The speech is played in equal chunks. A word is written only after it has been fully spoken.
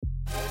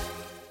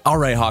All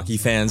right, hockey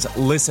fans,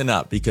 listen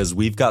up because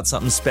we've got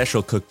something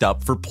special cooked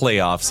up for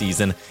playoff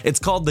season. It's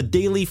called the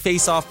Daily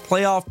Face-Off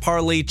Playoff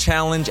Parlay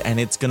Challenge, and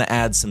it's going to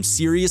add some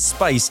serious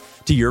spice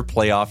to your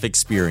playoff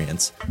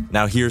experience.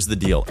 Now, here's the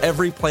deal.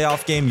 Every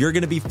playoff game, you're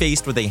going to be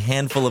faced with a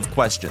handful of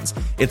questions.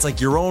 It's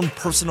like your own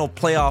personal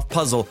playoff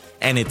puzzle,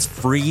 and it's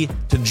free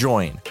to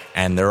join.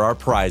 And there are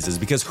prizes,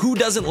 because who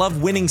doesn't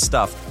love winning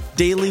stuff?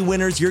 Daily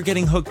winners, you're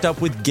getting hooked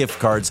up with gift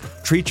cards.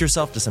 Treat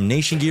yourself to some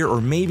Nation gear or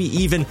maybe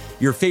even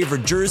your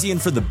favorite jersey.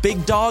 And for the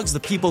big dogs, the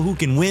people who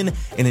can win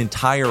an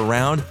entire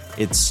round,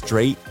 it's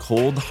straight,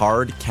 cold,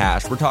 hard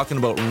cash. We're talking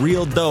about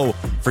real dough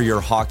for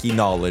your hockey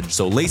knowledge.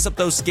 So lace up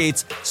those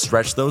skates,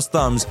 stretch those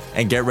thumbs,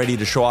 and get ready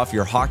to show off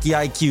your hockey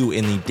IQ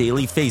in the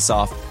Daily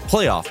Face-Off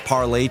Playoff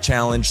Parlay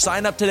Challenge.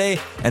 Sign up today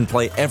and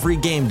play every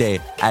game day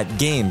at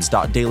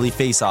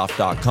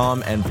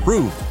games.dailyfaceoff.com and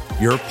prove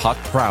your puck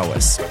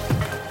prowess.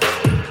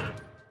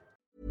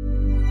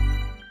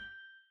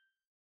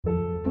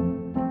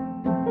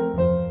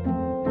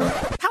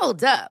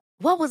 Hold up.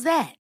 What was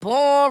that?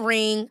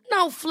 Boring.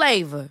 No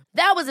flavor.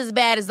 That was as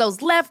bad as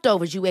those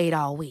leftovers you ate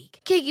all week.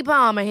 Keke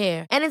Palmer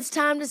here, and it's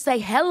time to say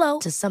hello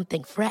to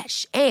something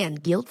fresh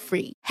and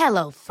guilt-free.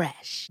 Hello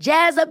Fresh.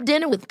 Jazz up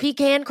dinner with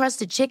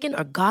pecan-crusted chicken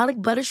or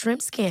garlic butter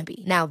shrimp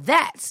scampi. Now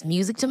that's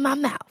music to my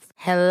mouth.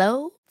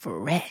 Hello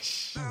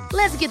Fresh.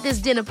 Let's get this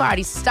dinner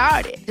party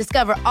started.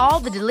 Discover all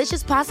the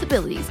delicious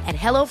possibilities at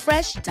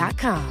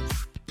hellofresh.com.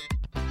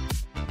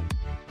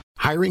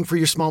 Hiring for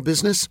your small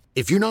business?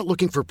 If you're not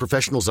looking for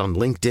professionals on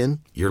LinkedIn,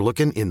 you're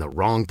looking in the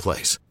wrong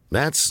place.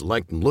 That's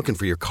like looking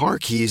for your car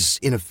keys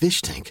in a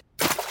fish tank.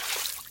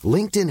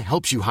 LinkedIn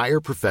helps you hire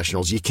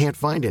professionals you can't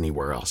find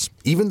anywhere else,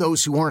 even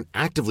those who aren't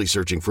actively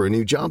searching for a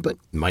new job but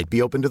might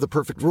be open to the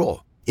perfect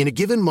role. In a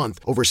given month,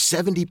 over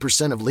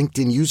 70% of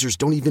LinkedIn users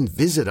don't even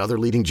visit other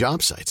leading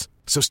job sites.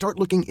 So start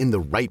looking in the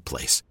right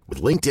place.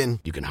 With LinkedIn,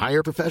 you can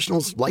hire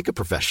professionals like a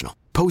professional.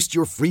 Post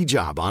your free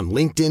job on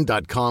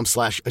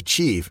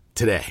linkedin.com/achieve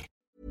today.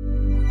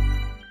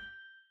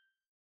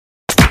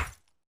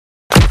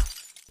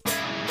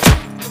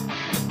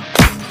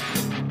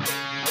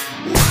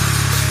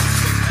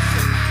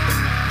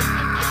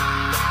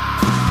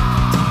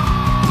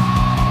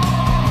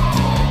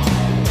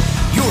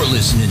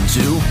 Listening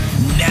to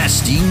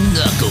Nasty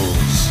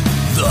Knuckles,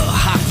 the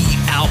Hockey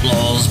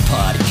Outlaws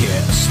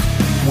podcast,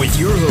 with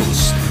your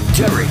hosts,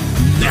 Derek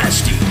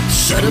Nasty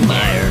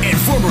Sotomayor and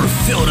former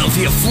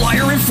Philadelphia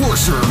Flyer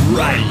enforcer,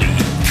 Riley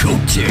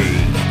Cote,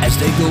 as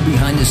they go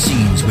behind the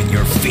scenes with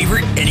your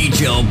favorite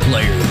NHL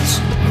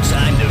players.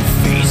 Time to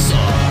face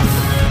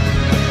off.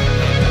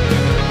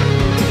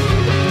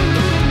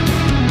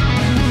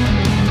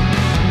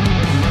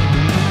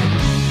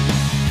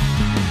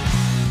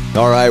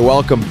 All right,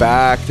 welcome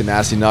back to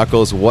Nasty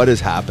Knuckles. What is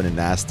happening,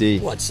 Nasty?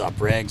 What's up,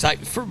 Riggs?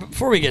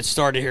 Before we get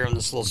started here on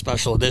this little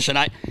special edition,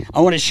 I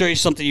want to show you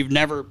something you've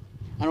never,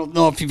 I don't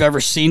know if you've ever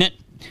seen it.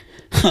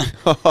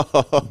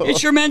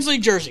 It's your men's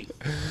league jersey.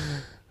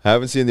 I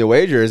haven't seen the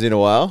away jersey in a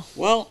while.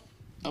 Well,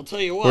 I'll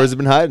tell you what. Where's it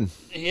been hiding?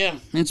 Yeah,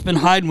 it's been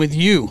hiding with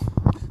you.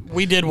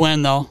 We did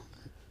win, though,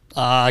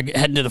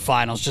 heading to the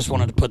finals. Just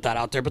wanted to put that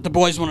out there. But the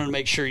boys wanted to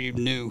make sure you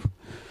knew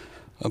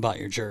about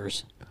your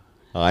jersey.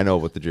 I know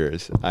about the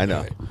jersey. I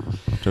know. Right.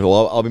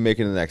 Well, I'll be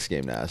making the next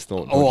game, Nas.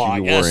 Don't you I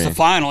guess worrying. The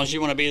finals, you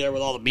want to be there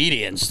with all the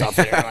media and stuff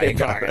there. Like,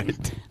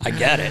 right. I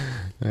get it.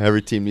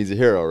 Every team needs a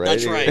hero, right?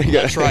 That's right.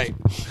 That's right.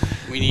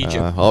 We need you.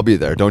 I'll be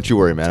there. Don't you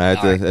worry, man. I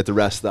had to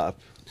rest up.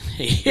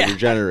 Yeah.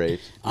 Regenerate.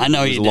 I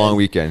know you did. It was a long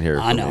weekend here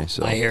I for know. me.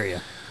 So. I hear you.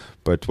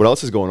 But what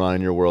else is going on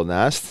in your world,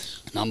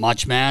 Nast? Not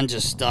much, man.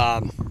 Just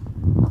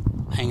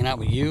hanging out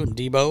with you and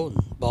Debo and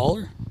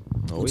Baller.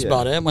 That's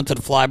about it. Went to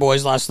the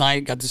Flyboys last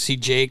night. Got to see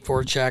Jake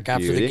Voracek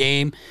after the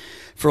game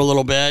for a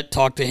little bit.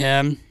 Talked to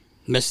him.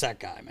 Missed that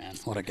guy, man.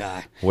 What a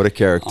guy. What a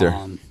character.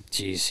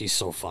 Jeez, he's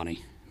so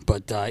funny.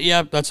 But,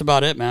 yeah, that's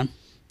about it, man.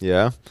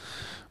 Yeah.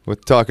 We're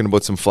talking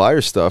about some Flyer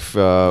stuff.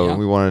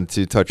 We wanted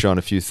to touch on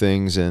a few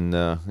things, and,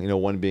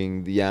 one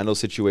being the Yandel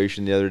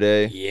situation the other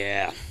day.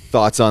 Yeah.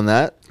 Thoughts on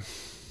that?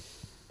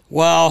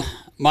 Well,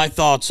 my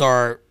thoughts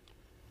are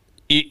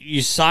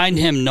you signed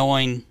him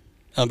knowing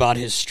about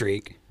his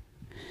streak.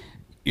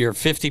 You're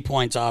 50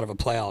 points out of a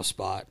playoff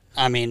spot.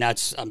 I mean,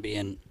 I'm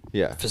being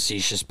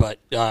facetious, but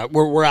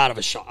we're out of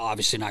a shot.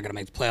 Obviously not going to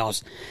make the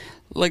playoffs.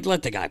 Like,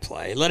 let the guy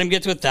play. Let him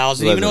get to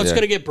 1,000, even though it's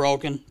going to get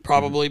broken,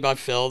 probably by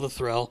Phil, the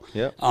thrill.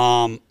 Yeah.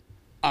 I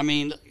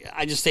mean,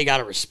 I just take out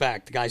of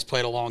respect. The guy's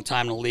played a long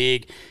time in the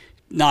league.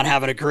 Not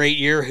having a great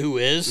year, who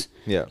is?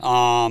 Yeah.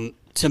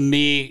 To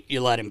me,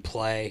 you let him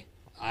play.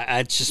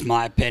 It's just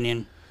my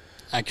opinion.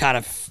 I kind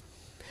of,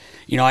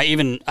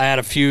 I had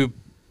a few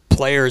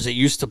players that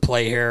used to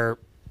play here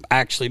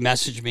actually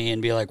message me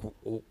and be like,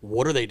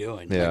 what are they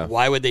doing? Yeah. Like,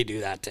 why would they do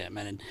that to him?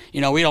 And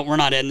we're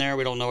not in there.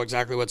 We don't know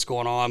exactly what's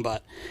going on,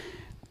 but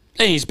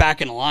hey, he's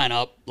back in the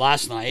lineup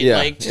last night. Yeah,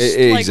 let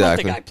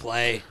the guy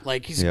play.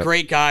 Like, he's a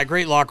great guy,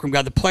 great locker room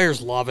guy. The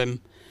players love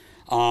him.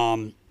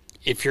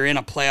 If you're in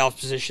a playoff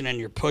position and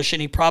you're pushing,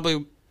 he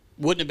probably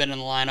wouldn't have been in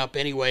the lineup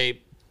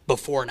anyway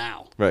before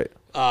now. Right.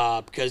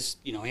 because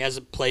he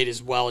hasn't played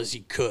as well as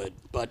he could.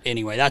 But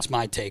anyway, that's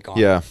my take on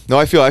it. Yeah, no,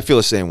 I feel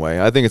the same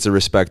way. I think it's a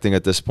respect thing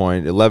at this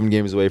point. 11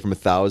 games away from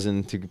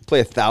 1,000 to play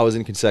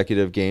 1,000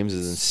 consecutive games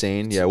is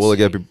insane. Yeah, will it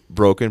get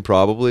broken?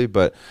 Probably,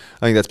 but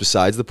I think that's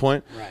besides the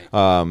point.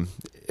 Right.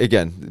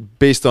 Again,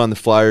 based on the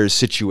Flyers'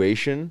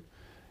 situation,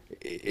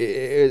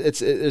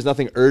 there's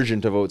nothing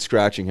urgent about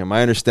scratching him.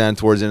 I understand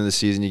towards the end of the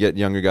season you get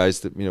younger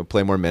guys to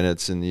play more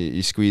minutes and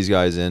you squeeze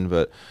guys in,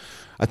 but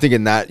I think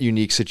in that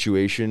unique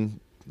situation,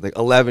 like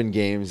 11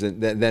 games,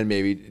 and then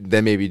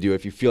maybe do it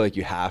if you feel like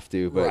you have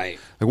to. But right.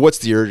 Like, what's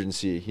the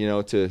urgency?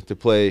 To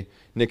play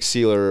Nick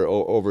Seeler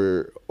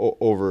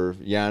over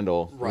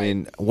Yandel. Right. I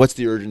mean, what's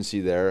the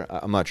urgency there?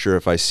 I'm not sure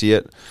if I see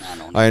it. I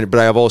don't know. But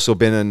I have also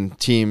been in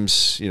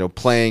teams,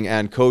 playing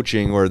and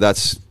coaching where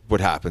that's what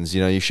happens.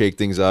 You shake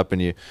things up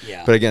and you.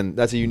 Yeah. But again,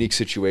 that's a unique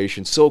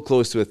situation. So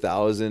close to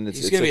 1,000.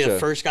 He's going to be the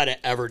first guy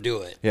to ever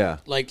do it. Yeah.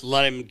 Like,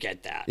 let him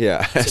get that.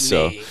 Yeah.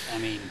 To me, I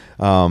mean.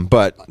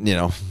 But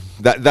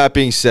that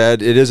being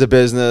said, it is a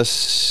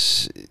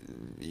business.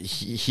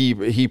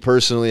 He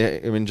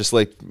personally, I mean, just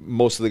like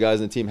most of the guys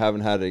on the team,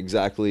 haven't had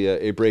exactly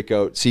a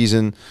breakout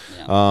season.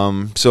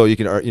 Yeah. So you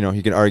can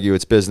argue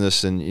it's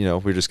business, and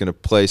we're just going to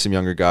play some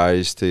younger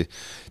guys to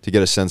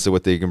get a sense of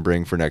what they can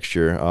bring for next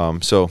year.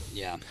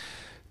 Yeah.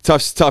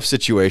 Tough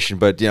situation,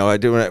 but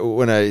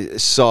when I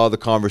saw the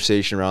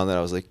conversation around that,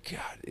 I was like,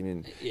 God, I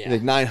mean,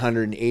 like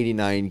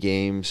 989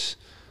 games.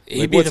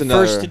 He'd be the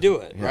first to do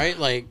it, right?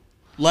 Like,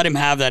 let him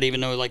have that,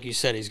 even though, like you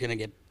said, he's going to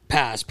get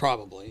passed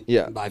probably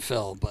by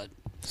Phil, but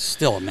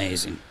still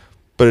amazing.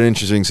 But an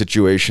interesting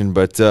situation.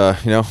 But,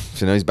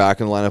 he's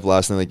back in the lineup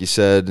last night, like you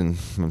said, and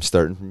I'm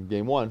starting from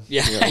game one.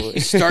 Yeah,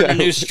 he's starting a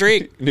new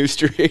streak. New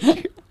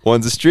streak.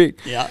 One's a streak.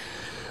 Yeah.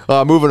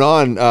 Moving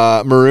on,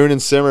 Maroon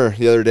and Simmer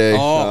the other day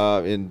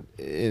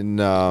in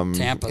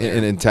Tampa.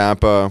 In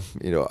Tampa,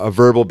 a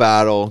verbal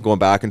battle going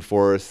back and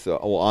forth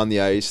on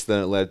the ice.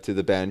 Then it led to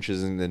the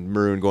benches, and then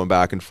Maroon going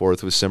back and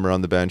forth with Simmer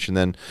on the bench, and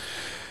then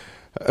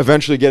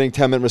eventually getting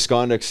 10-minute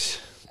misconducts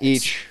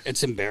each.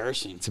 It's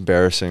embarrassing. It's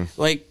embarrassing.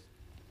 Like,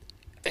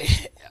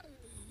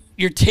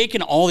 you're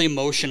taking all the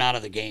emotion out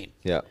of the game.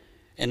 Yeah.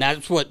 And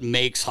that's what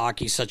makes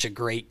hockey such a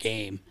great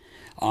game.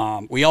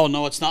 We all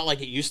know it's not like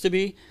it used to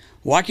be.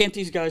 Why can't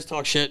these guys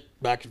talk shit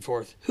back and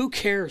forth? Who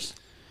cares?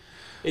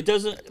 It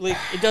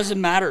doesn't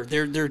matter.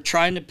 They're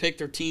trying to pick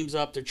their teams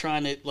up. They're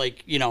trying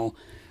to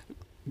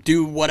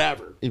do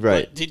whatever.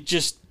 Right. But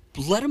just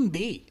let them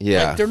be.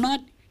 Yeah.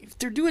 Like, if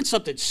they're doing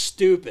something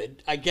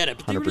stupid, I get it,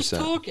 but they were just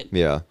talking.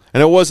 Yeah.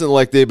 And it wasn't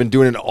like they've been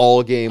doing it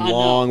all game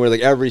long where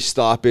like every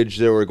stoppage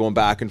they were going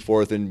back and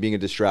forth and being a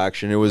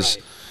distraction. It was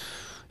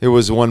It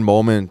was one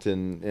moment,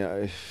 and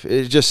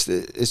it's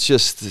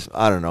just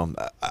I don't know.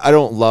 I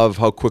don't love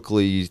how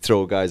quickly you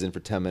throw guys in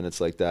for 10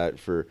 minutes like that.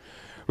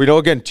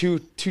 Again, two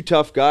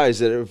tough guys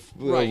that have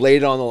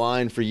laid on the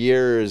line for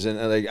years and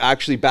like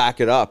actually back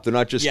it up. They're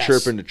not just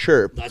chirping to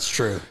chirp. That's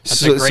true.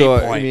 That's a great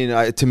point. I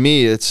mean, to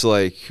me, it's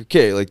like,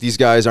 okay, like these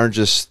guys aren't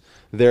just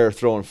there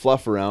throwing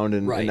fluff around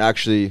and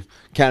actually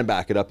can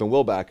back it up and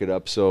will back it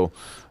up. So.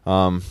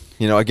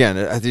 Again,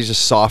 I think it's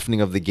just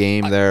softening of the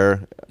game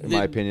there, in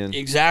my opinion.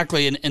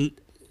 Exactly. And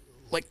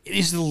like,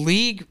 is the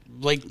league,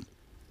 like,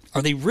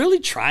 are they really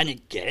trying to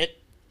get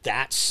it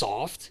that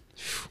soft?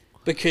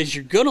 Because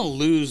you're going to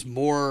lose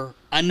more.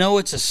 I know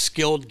it's a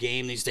skilled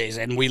game these days,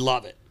 and we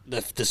love it.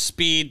 The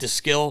speed, the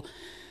skill.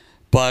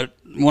 But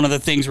one of the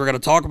things we're going to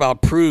talk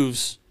about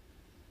proves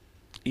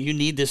you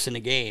need this in the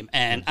game.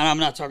 And I'm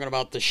not talking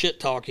about the shit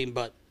talking,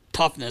 but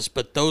toughness,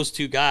 but those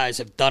two guys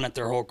have done it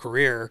their whole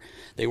career.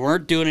 They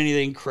weren't doing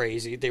anything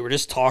crazy. They were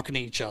just talking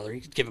to each other. You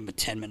could give them a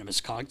 10-minute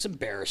misconduct. It's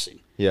embarrassing.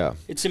 Yeah.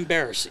 It's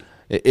embarrassing.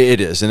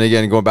 It is. And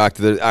again, going back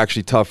to the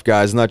actually tough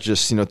guys, not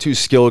just, two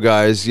skill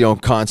guys,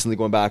 constantly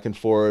going back and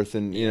forth.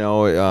 And,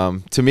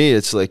 to me,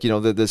 it's like,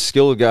 the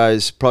skill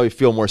guys probably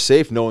feel more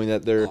safe knowing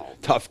that they're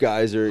tough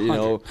guys or,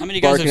 how many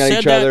guys barking have at said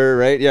each that other,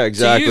 right? Yeah,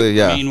 exactly.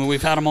 Yeah. I mean, when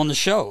we've had them on the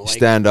show.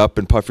 Stand up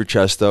and puff your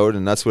chest out,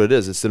 and that's what it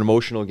is. It's an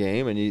emotional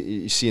game, and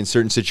you see in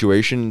certain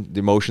situations, the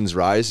emotions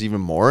rise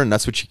even more, and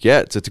that's what you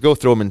get. So to go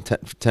throw them in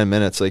 10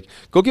 minutes, like,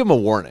 go give them a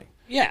warning.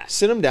 Yeah.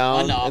 Sit them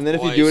down, and then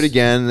boys. if you do it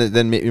again,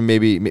 then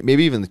maybe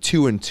even the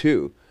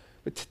 2-2.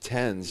 But to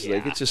 10s,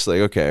 like it's just like,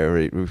 okay,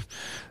 right,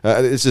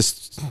 it's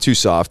just too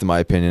soft in my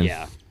opinion.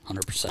 Yeah,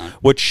 100%.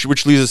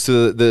 Which leads us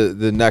to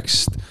the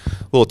next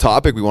little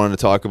topic we wanted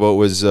to talk about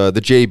was the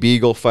Jay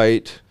Beagle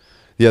fight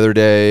the other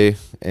day,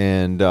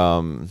 and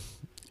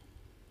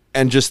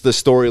just the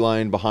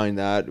storyline behind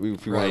that.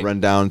 If we want to run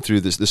down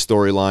through this, the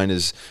storyline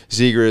is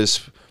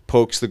Zegras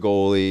pokes the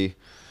goalie,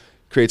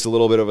 creates a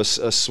little bit of a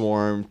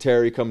swarm.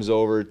 Terry comes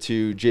over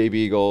to Jay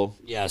Beagle.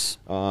 Yes.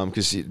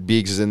 Because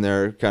Beags is in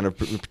there kind of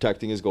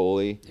protecting his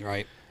goalie.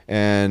 Right.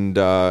 And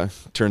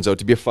turns out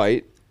to be a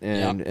fight.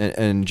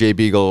 And Jay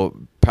Beagle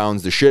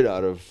pounds the shit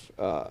out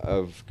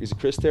of is it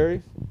Chris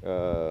Terry?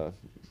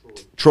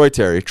 Troy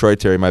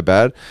Terry, my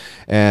bad.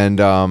 And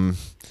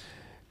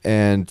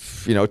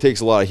it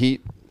takes a lot of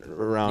heat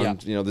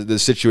around the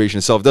situation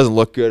itself. It doesn't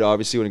look good,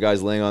 obviously, when a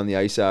guy's laying on the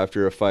ice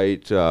after a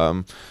fight.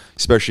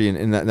 especially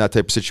in that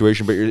type of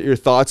situation. But your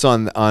thoughts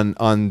on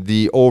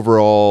the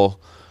overall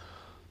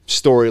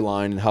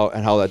storyline and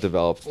how that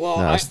developed. Well,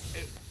 I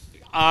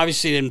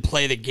obviously didn't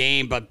play the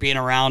game, but being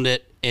around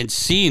it and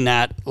seeing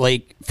that,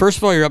 like, first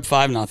of all, you're up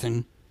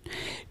 5-0.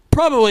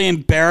 Probably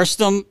embarrassed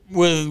them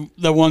with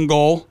the one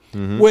goal,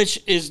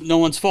 which is no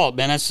one's fault,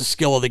 man. That's the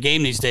skill of the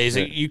game these days.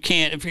 Yeah. You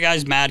can't, if your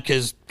guy's mad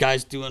because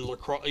guys doing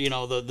lacrosse,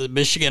 the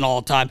Michigan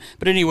all the time.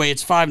 But anyway,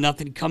 it's 5-0.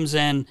 He comes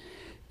in,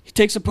 he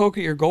takes a poke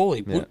at your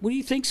goalie. Yeah. What do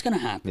you think's going to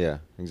happen? Yeah,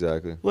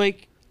 exactly.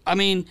 Like, I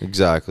mean,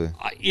 exactly.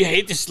 You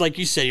hate this, like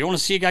you said. You don't want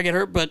to see a guy get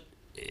hurt, but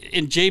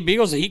in Jay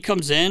Beagle's, he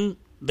comes in,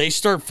 they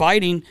start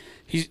fighting.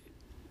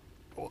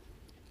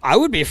 I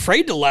would be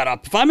afraid to let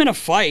up. If I'm in a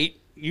fight,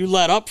 you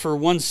let up for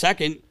 1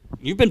 second.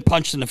 You've been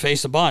punched in the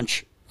face a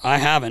bunch. I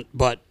haven't,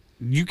 but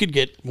you could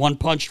get one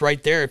punched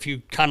right there if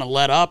you kind of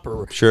let up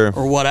or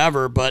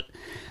whatever. But,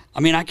 I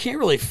mean, I can't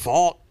really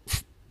fault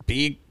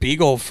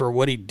Beagle for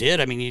what he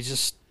did. I mean, he's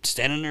just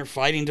standing there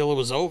fighting till it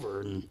was over.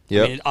 And I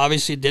mean,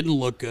 obviously it didn't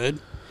look good.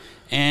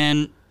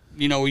 And,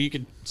 you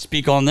could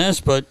speak on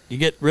this, but you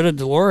get rid of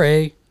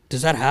Delorier.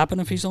 Does that happen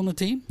if he's on the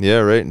team? Yeah,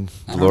 right.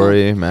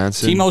 Delorier,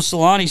 Manson. Timo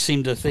Solani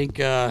seemed to think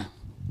that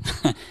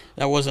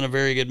wasn't a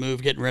very good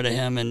move, getting rid of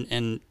him,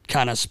 and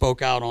kind of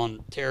spoke out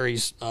on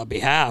Terry's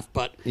behalf.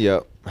 But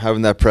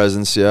having that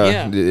presence,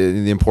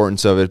 the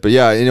importance of it. But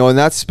in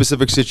that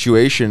specific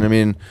situation, I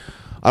mean,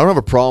 I don't have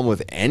a problem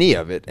with any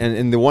of it.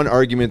 And the one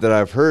argument that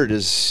I've heard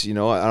is, I don't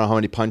know how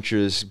many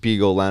punches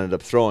Beagle landed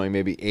up throwing,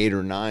 maybe 8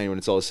 or 9 when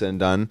it's all said and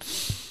done.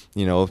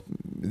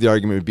 The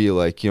argument would be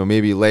like,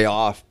 maybe lay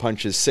off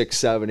punches 6,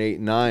 7, 8,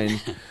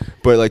 9.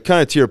 But like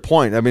kind of to your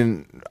point, I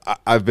mean,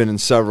 I've been in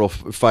several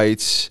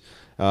fights.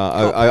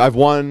 I've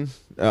won.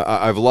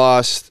 I've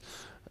lost.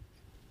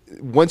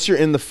 Once you're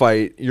in the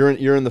fight, you're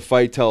in the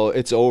fight till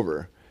it's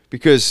over.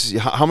 Because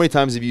how many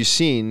times have you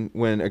seen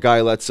when a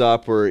guy lets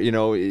up, or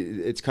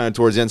it's kind of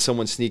towards the end,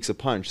 someone sneaks a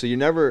punch? So you're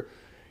never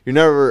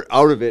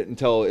out of it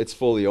until it's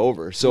fully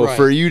over. So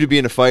for you to be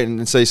in a fight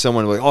and say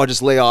someone like, "Oh,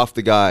 just lay off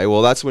the guy,"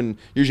 well, that's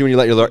usually when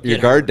you let your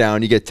guard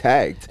down, you get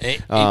tagged.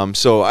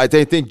 So I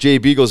think Jay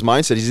Beagle's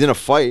mindset, he's in a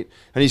fight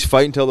and he's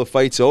fighting until the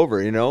fight's over.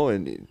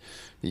 And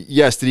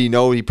yes, did he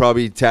know he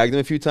probably tagged him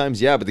a few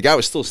times? Yeah, but the guy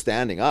was still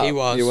standing up. He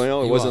was.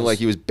 It wasn't like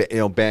he was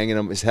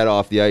banging his head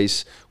off the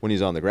ice when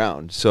he's on the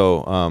ground.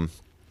 So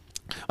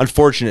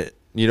unfortunate.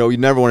 You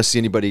never want to see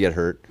anybody get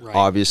hurt,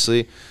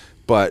 obviously.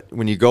 But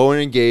when you go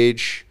and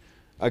engage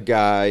a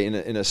guy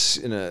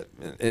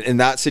in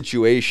that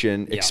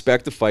situation,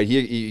 expect a fight.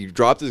 He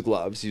dropped his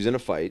gloves. He was in a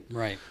fight.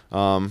 Right.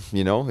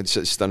 It's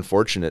just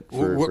unfortunate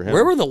for him.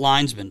 Where were the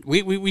linesmen?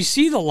 We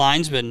see the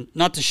linesmen,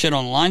 not to shit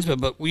on the linesmen,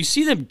 but we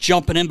see them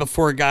jumping in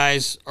before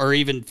guys are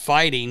even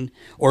fighting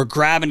or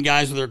grabbing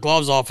guys with their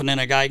gloves off and then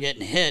a guy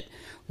getting hit.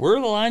 Where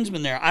are the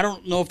linesmen there? I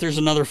don't know if there's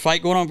another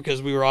fight going on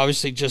because we were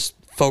obviously just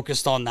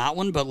focused on that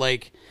one, but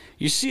like,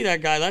 you see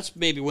that guy, that's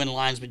maybe when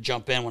linesmen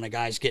jump in when a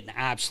guy's getting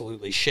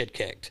absolutely shit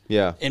kicked.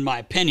 Yeah. In my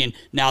opinion.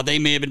 Now, they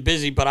may have been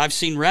busy, but I've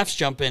seen refs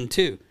jump in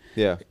too.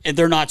 Yeah. And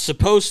they're not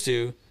supposed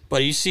to,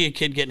 but you see a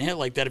kid getting hit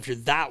like that, if you're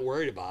that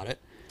worried about it,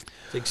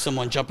 I think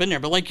someone jump in there.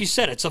 But like you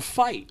said, it's a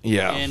fight.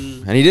 Yeah.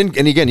 And he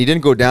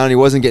didn't go down. He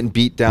wasn't getting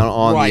beat down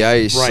on the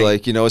ice. Right.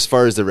 Like, as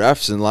far as the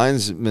refs and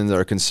linesmen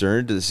are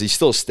concerned, he's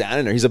still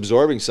standing there. He's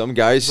absorbing. Some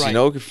guys,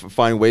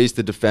 find ways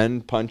to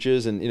defend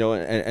punches and,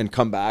 and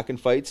come back in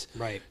fights.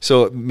 Right.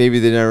 So maybe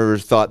they never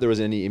thought there was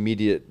any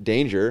immediate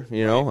danger,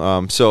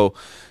 So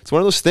it's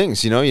one of those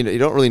things, you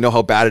don't really know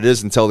how bad it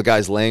is until the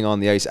guy's laying on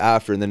the ice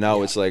after. And then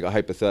now it's like a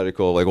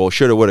hypothetical, like, well,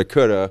 shoulda, woulda,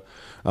 coulda.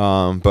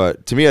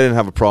 But to me, I didn't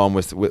have a problem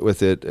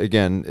with it.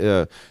 Again,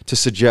 to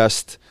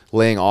suggest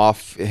laying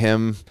off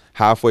him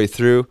halfway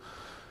through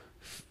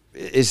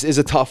is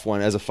a tough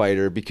one as a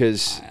fighter,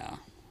 because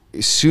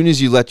as soon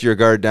as you let your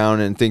guard down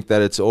and think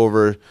that it's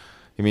over,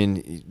 I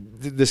mean,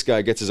 this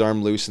guy gets his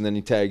arm loose and then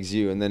he tags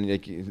you, and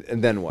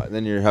then what? And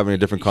then you're having a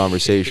different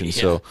conversation.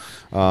 So,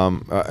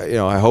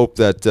 I hope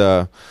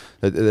that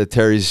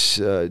Terry's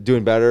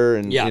doing better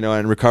and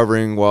and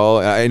recovering well.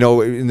 I know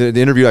in the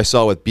interview I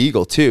saw with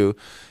Beagle too,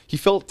 he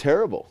felt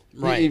terrible.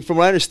 Right. From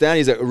what I understand,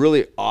 he's a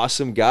really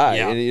awesome guy.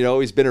 Yeah.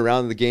 And, he's been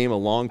around the game a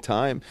long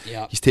time.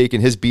 Yeah. He's taken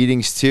his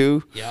beatings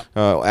too. Yeah.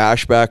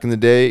 Ash back in the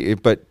day.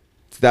 But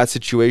that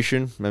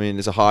situation, I mean,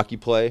 it's a hockey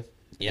play.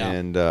 Yeah.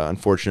 And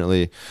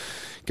unfortunately,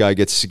 guy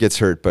gets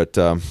hurt. But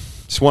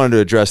just wanted to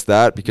address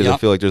that because I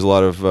feel like there's a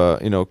lot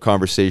of,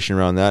 conversation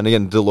around that. And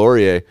again,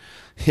 Delorier,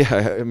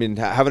 I mean,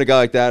 having a guy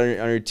like that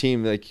on your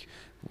team, like,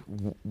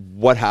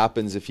 what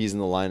happens if he's in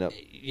the lineup?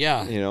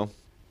 Yeah.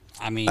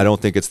 I mean, I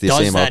don't think it's the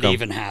same outcome. Does that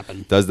even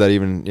happen? Does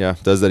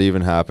that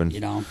even happen?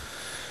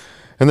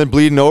 And then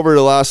bleeding over,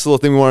 the last little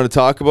thing we wanted to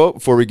talk about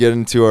before we get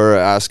into our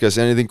Ask Us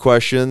Anything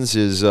questions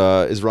is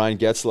Ryan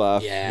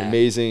Getzlaf. Yeah.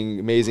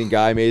 Amazing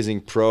guy,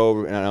 amazing pro,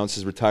 and announced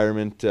his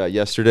retirement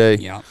yesterday.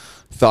 Yeah.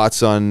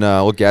 Thoughts on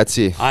old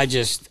Getsy?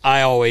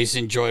 I always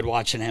enjoyed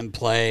watching him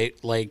play.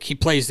 Like, he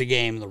plays the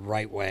game the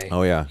right way.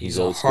 Oh, yeah. He's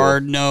a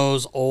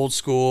hard-nosed, old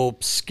school,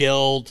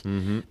 skilled,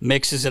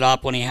 mixes it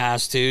up when he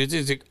has to.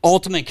 He's the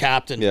ultimate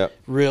captain. Yeah.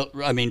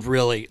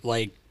 Really,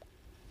 like,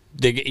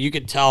 you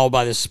could tell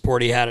by the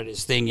support he had at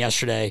his thing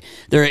yesterday.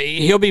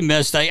 He'll be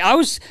missed. He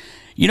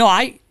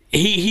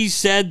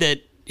said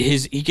that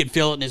he could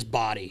feel it in his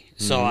body.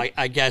 So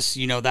I guess,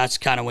 that's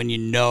kind of when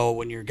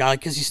you're a guy,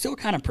 because he still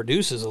kind of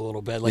produces a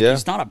little bit. Like,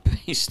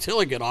 he's still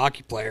a good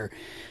hockey player.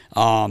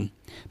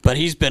 But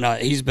he's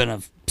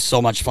been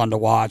so much fun to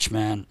watch,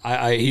 man.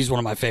 He's one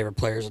of my favorite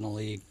players in the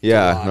league.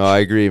 Yeah, no, I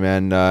agree,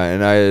 man.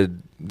 And I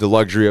had the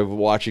luxury of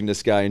watching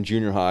this guy in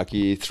junior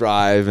hockey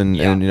thrive and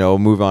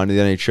move on to the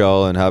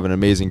NHL and have an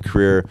amazing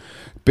career.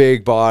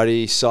 Big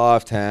body,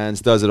 soft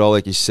hands, does it all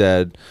like you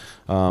said.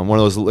 One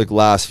of those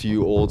last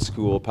few old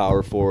school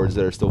power forwards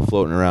that are still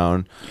floating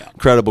around. Yeah.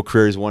 Incredible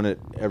career. He's won at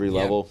every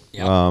level.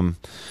 Yeah.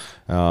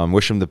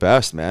 Wish him the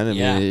best, man. I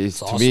mean,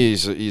 awesome. To me,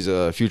 he's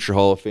a future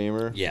Hall of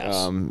Famer. Yes.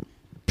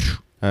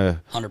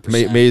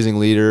 100%. Amazing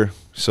leader.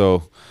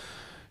 So,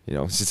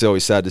 it's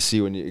always sad to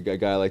see when you got a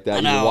guy like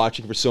that you're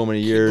watching for so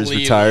many years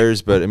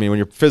retires. But I mean, when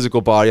your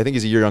physical body, I think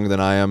he's a year younger than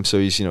I am. So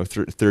he's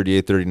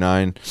 38,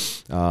 39.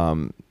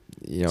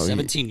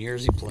 17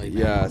 years he played.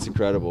 Man. Yeah, it's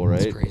incredible,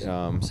 right? It's crazy.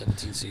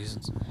 17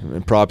 seasons.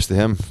 And props to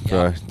him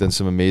for done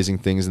some amazing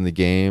things in the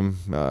game.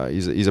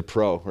 He's a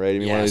pro, right? I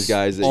mean, one of those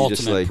guys that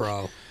ultimate you just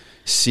pro.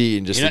 See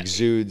and just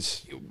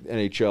exudes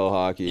NHL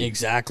hockey.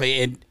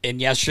 Exactly. And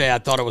yesterday I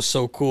thought it was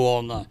so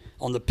cool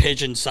on the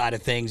pigeon side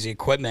of things, the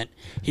equipment.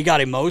 He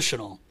got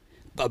emotional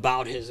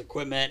about his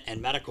equipment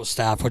and medical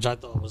staff, which I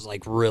thought was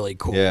really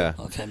cool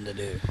of him to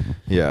do.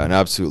 Yeah, an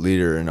absolute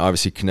leader, and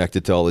obviously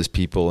connected to all his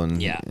people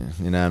in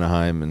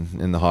Anaheim and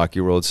in the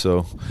hockey world.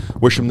 So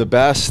wish him the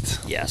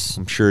best. Yes.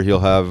 I'm sure he'll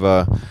have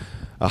a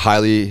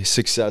highly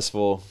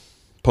successful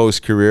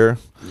post-career.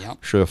 Yep. I'm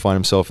sure he'll find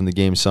himself in the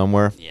game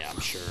somewhere. Yeah, I'm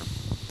sure.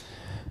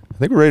 I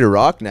think we're ready to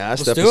rock,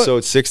 Nast. Let's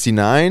episode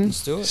 69.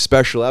 Let's do it.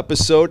 Special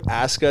episode.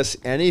 Ask us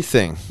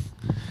anything.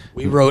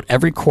 We wrote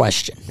every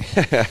question.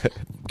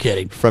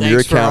 Kidding. From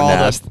your account,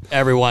 Nast.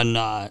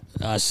 Everyone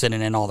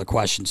sending in all the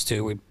questions,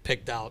 too. We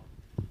picked out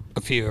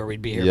a few or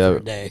we'd be here for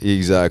a day.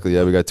 Exactly.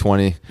 Yeah, we got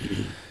 20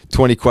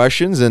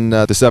 questions. And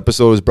this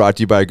episode is brought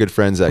to you by our good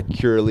friends at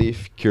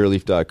Curaleaf,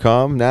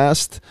 curaleaf.com,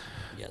 Nast.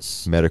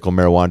 Yes. Medical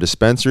marijuana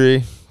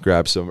dispensary.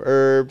 Grab some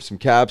herbs, some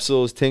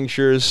capsules,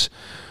 tinctures,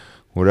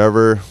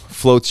 whatever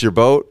floats your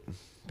boat.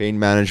 Pain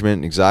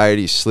management,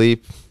 anxiety,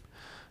 sleep.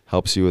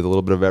 Helps you with a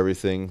little bit of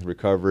everything.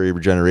 Recovery,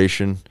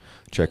 regeneration.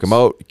 Check them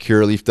out.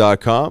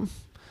 Curaleaf.com.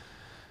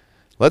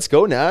 Let's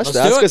go, Nast.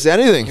 Ask us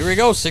anything. Here we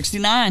go.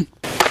 69.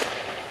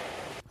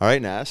 All right,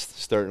 Nast.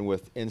 Starting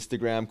with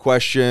Instagram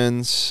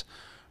questions.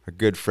 Our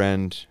good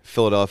friend,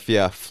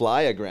 Philadelphia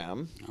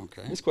Flyagram.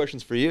 Okay. This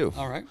question's for you.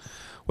 All right.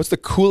 What's the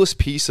coolest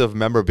piece of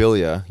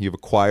memorabilia you've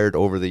acquired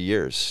over the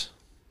years?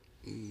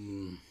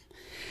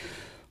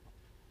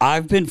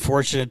 I've been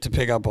fortunate to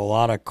pick up a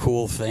lot of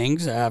cool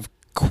things. I have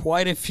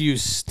quite a few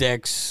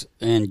sticks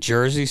and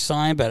jersey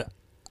signed, but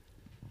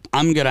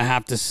I'm going to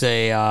have to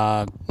say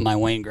my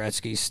Wayne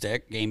Gretzky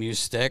stick, game use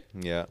stick.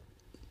 Yeah.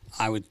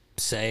 I would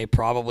say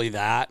probably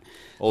that.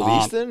 Old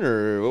Easton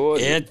or what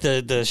was it?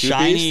 The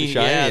shiny,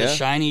 the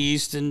shiny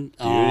Easton.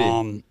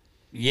 Beauty.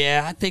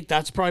 I think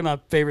that's probably my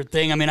favorite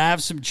thing. I mean, I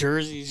have some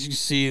jerseys. You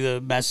see the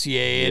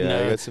Messier I got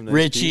and some nice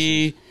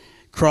Richie, pieces.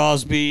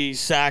 Crosby,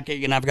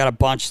 Sakic, and I've got a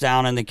bunch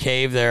down in the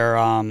cave there.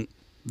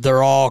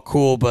 They're all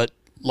cool, but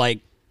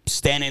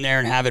standing there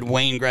and having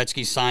Wayne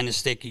Gretzky sign the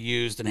stick he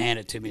used and hand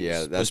it to me. Yeah,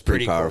 was that's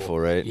pretty powerful, cool.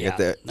 right? Yeah, you get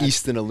the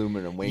Easton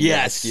aluminum Wayne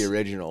Gretzky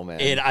original, man.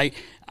 And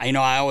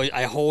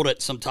I hold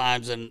it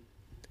sometimes and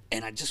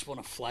I just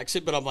want to flex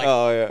it, but I'm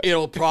like,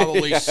 it'll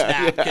probably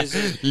snap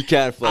because you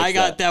can't flex. I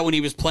got that when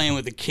he was playing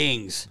with the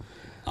Kings,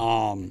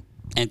 and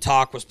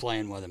Talk was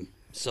playing with him,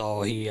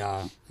 so he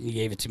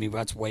gave it to me.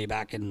 That's way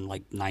back in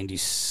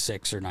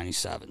 96 or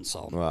 97.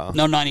 So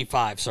no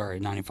 95. Sorry,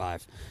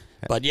 95.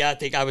 But I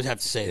think I would have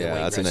to say that. Yeah,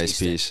 that's a nice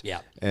piece. Yeah,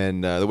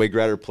 and the way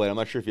Gretter played, I'm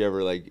not sure if he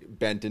ever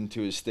bent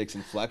into his sticks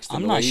and flexed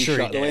them. I'm not sure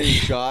he did. The way he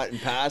shot and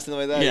passed and the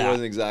way that, it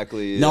wasn't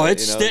exactly. No,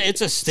 it's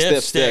a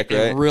stiff stick,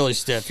 right? Really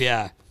stiff.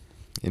 Yeah.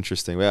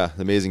 Interesting. Yeah,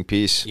 amazing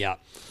piece. Yeah.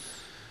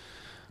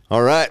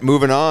 All right,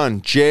 moving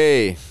on.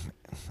 Jay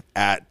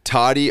at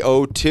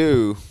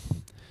Toddy02.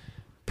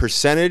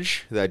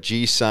 Percentage that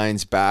G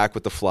signs back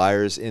with the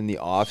Flyers in the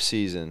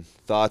offseason.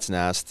 Thoughts,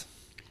 Nast?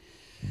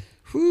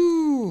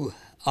 Whew.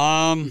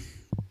 I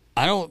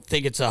don't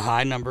think it's a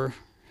high number.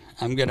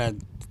 I'm going to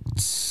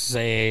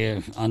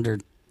say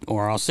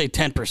I'll say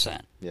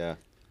 10%. Yeah.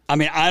 I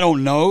mean, I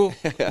don't know,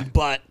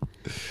 but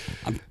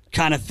I'm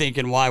kind of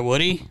thinking, why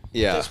would he at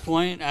this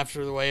point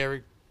after the way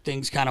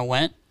everything's kind of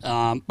went?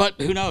 But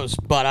who knows?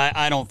 But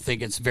I don't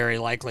think it's very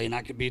likely, and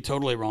I could be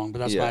totally wrong, but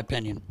that's my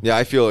opinion. Yeah,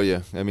 I feel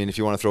you. I mean, if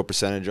you want to throw a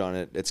percentage on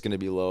it, it's going to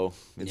be low.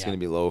 It's going to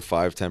be low,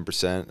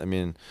 5-10%. I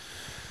mean,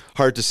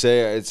 hard to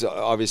say. It's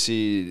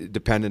obviously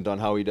dependent on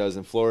how he does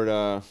in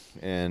Florida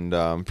and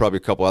probably a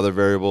couple other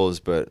variables,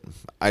 but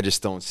I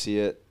just don't see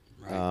it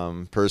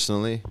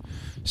personally.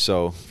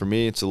 So for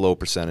me, it's a low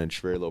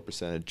percentage, very low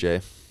percentage, Jay.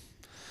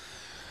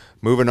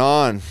 Moving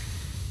on.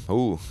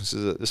 Oh,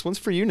 this one's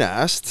for you,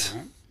 Nast.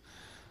 Right.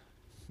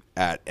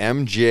 At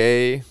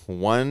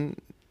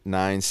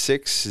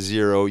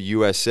MJ1960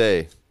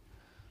 USA,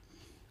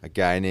 a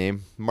guy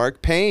named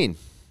Mark Payne.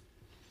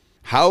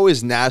 How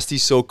is Nasty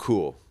so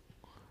cool?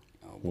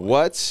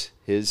 What's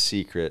his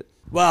secret?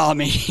 Well, I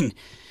mean,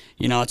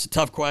 it's a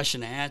tough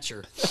question to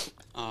answer.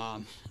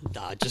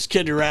 Just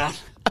kidding around.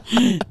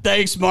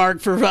 Thanks, Mark,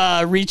 for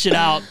reaching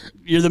out.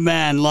 You're the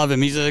man. Love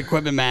him. He's an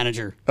equipment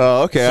manager.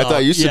 Oh, okay. So, I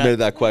thought you submitted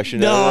that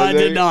question. No, I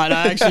did not.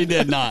 I actually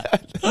did not.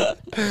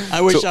 I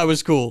wish I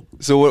was cool.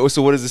 So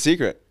what is the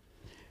secret?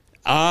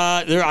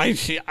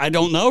 I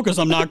don't know because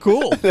I'm not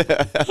cool.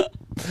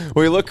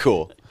 Well, you look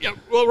cool. Yeah,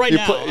 well, right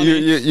now.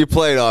 You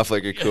play it off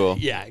like you're cool.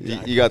 Yeah,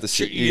 exactly. You got the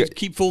secret. You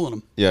keep fooling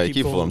them. Yeah, you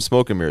keep fooling them.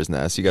 Smoke and mirrors,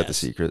 Nas. You got the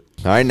secret.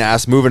 All right,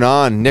 Nas, moving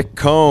on. Nick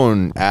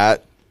Cohn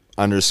at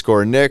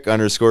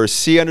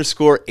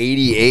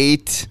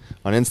 _Nick_C_88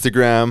 on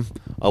Instagram.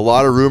 A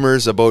lot of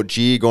rumors about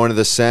G going to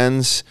the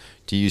Sens.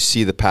 Do you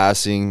see the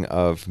passing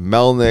of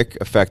Melnyk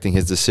affecting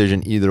his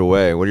decision either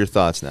way? What are your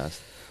thoughts, Nas?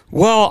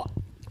 Well,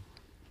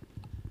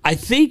 I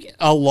think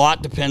a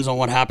lot depends on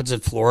what happens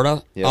in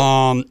Florida.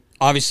 Yeah.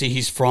 Obviously,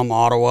 he's from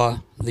Ottawa,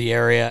 the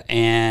area,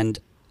 and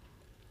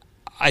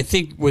I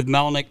think with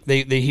Melnyk,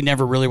 he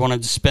never really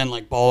wanted to spend,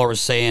 like Baller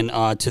was saying,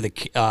 to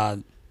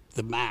the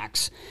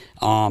max.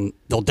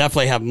 They'll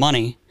definitely have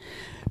money,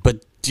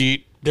 but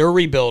they're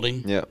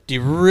rebuilding. Yeah.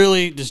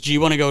 Does G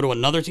want to go to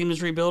another team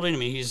that's rebuilding? I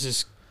mean, he's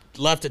just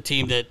left a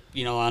team that,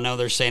 I know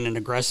they're saying an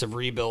aggressive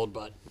rebuild,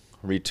 but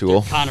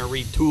Retool. kind of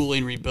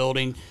retooling,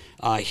 rebuilding.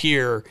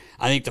 Here,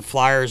 I think the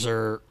Flyers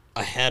are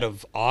ahead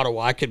of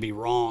Ottawa. I could be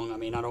wrong. I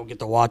mean, I don't get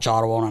to watch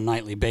Ottawa on a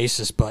nightly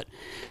basis, but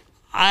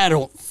I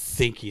don't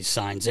think he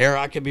signs there.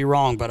 I could be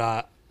wrong, but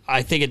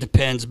I think it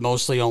depends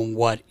mostly on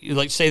what,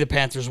 like, say the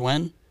Panthers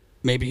win,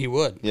 maybe he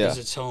would because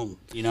it's home,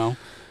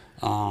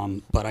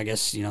 But I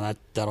guess,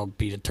 that'll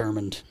be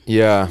determined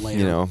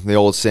later. The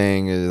old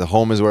saying, the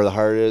home is where the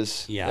heart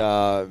is.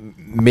 Yeah.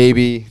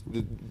 Maybe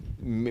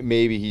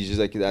he's just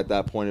like at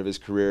that point of his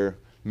career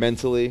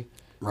mentally.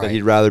 Right. That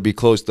he'd rather be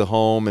close to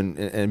home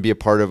and be a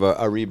part of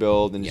a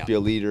rebuild and just be a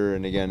leader.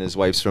 And again, his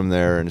wife's from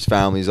there and his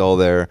family's all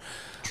there.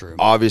 True.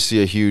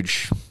 Obviously, a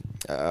huge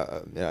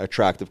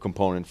attractive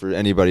component for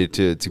anybody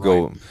to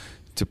go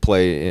to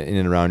play in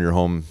and around your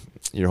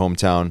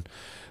hometown.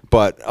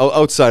 But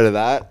outside of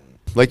that,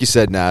 like you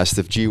said, Nast,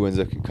 if G wins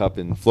a cup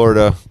in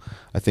Florida,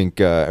 I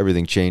think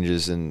everything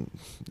changes, and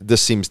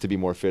this seems to be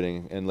more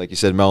fitting. And like you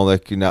said,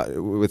 Melnyk,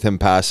 with him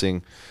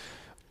passing,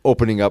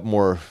 opening up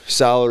more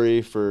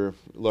salary for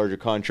larger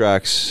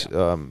contracts,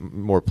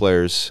 more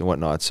players and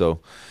whatnot. So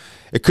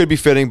it could be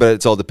fitting, but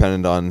it's all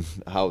dependent on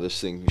how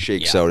this thing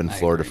shakes out in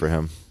Florida for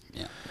him.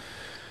 Yeah.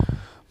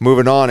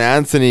 Moving on,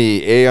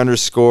 Anthony,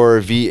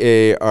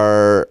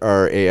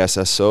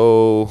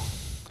 A_VARRASSO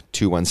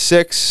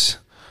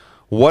 216.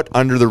 What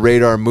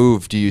under-the-radar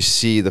move do you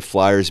see the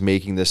Flyers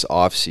making this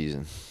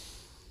offseason?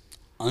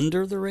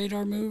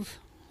 Under-the-radar move?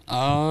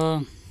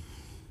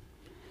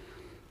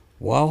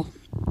 Well,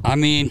 I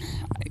mean,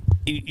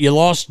 you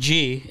lost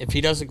G. If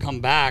he doesn't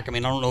come back, I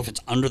mean, I don't know if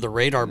it's under the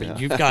radar, but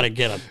you've got to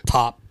get a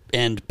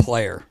top-end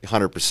player.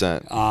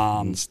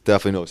 100%. It's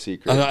definitely no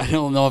secret. I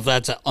don't know if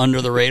that's an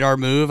under-the-radar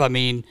move. I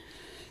mean,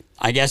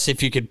 I guess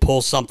if you could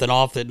pull something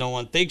off that no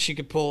one thinks you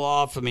could pull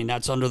off, I mean,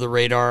 that's under the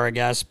radar, I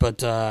guess. But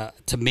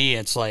to me,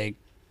 it's like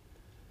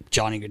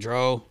Johnny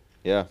Gaudreau.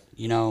 Yeah.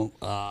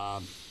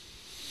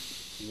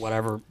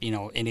 Whatever,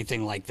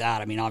 anything like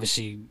that. I mean,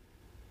 obviously,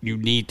 you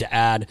need to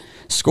add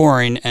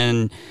scoring,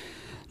 and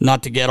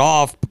not to get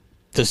off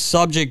the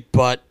subject,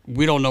 but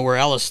we don't know where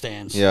Ellis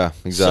stands. Yeah,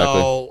 exactly.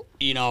 So,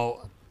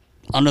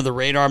 under the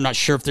radar, I'm not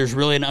sure if there's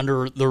really an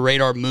under the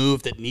radar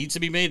move that needs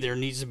to be made. There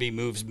needs to be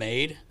moves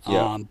made.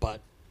 Yeah.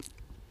 But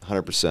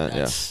 100%,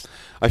 yeah.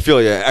 I feel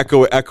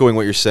echoing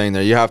what you're saying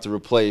there. You have to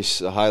replace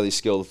a highly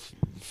skilled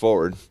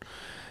forward,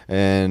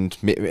 and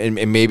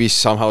maybe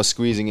somehow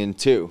squeezing in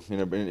two in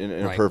a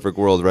perfect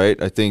world,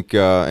 right? I think,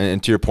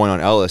 and to your point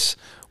on Ellis,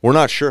 we're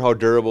not sure how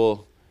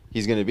durable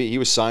he's going to be. He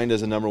was signed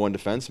as a number one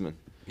defenseman.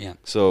 Yeah.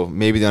 So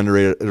maybe the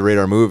under the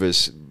radar move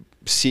is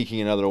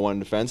seeking another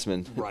one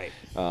defenseman, right?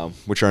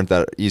 Which aren't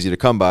that easy to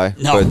come by.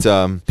 No,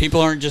 but people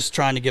aren't just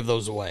trying to give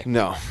those away.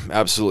 No,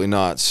 absolutely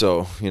not.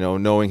 So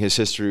knowing his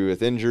history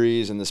with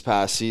injuries in this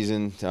past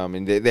season, I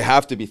mean, they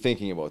have to be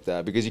thinking about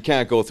that, because you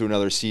can't go through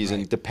another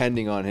season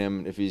depending on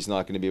him if he's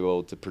not going to be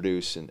able to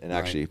produce and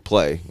actually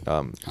play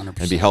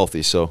and be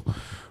healthy. So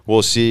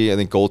we'll see. I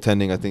think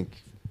goaltending,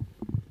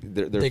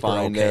 they're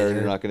fine there.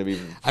 They're not going to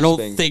be. I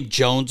don't think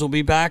Jones will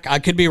be back. I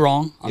could be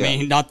wrong. I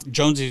mean,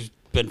 Jones has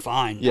been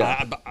fine.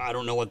 Yeah. I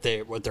don't know what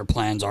their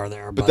plans are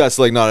there. But that's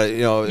like not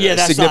a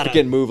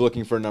significant move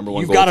looking for a number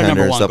one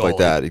goaltender and stuff like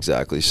that.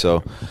 Exactly.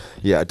 So,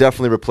 yeah,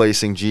 definitely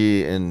replacing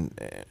G and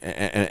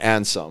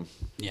some.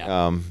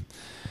 Yeah.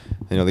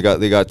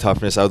 they got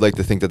toughness. I would like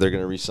to think that they're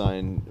going to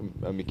re-sign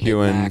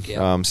McEwen. Mac,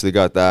 yeah. So they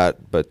got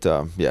that. But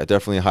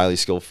definitely a highly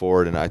skilled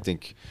forward, and I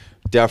think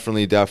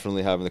definitely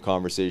having the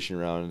conversation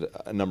around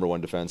a number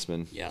one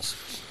defenseman. Yes.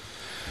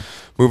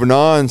 Moving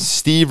on,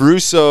 Steve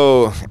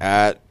Russo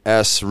at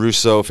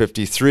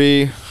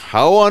srusso53.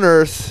 How on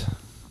earth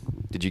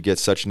did you get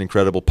such an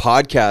incredible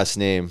podcast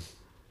name?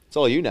 It's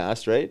all you,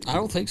 Nast, right? I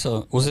don't think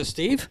so. Was it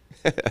Steve?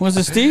 Was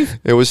it Steve?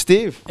 It was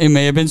Steve. It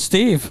may have been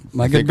Steve,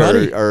 my good think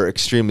buddy. our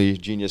extremely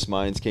genius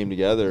minds came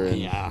together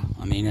and,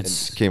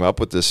 and came up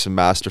with this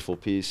masterful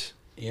piece.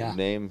 Yeah. Of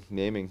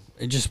naming.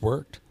 It just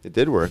worked. It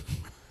did work.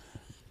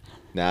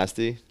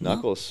 Nasty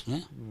Knuckles.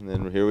 Yeah. And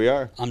then here we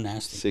are. I'm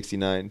nasty.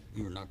 69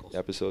 You were Knuckles.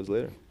 episodes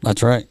later.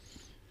 That's right.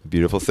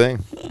 Beautiful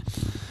thing.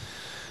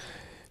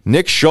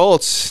 Nick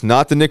Schultz,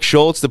 not the Nick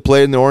Schultz that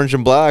played in the Orange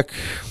and Black.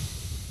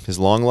 His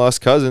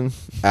long-lost cousin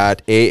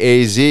at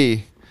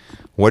AAZ.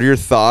 What are your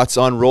thoughts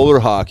on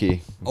roller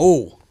hockey?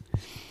 Oh,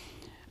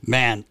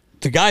 man.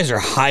 The guys are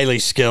highly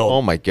skilled.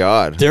 Oh, my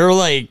God. They're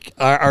like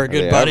our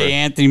good buddy ever?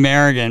 Anthony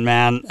Merrigan,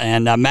 man,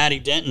 and Matty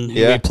Denton,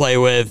 who we play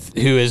with,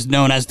 who is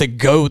known as the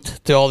GOAT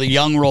to all the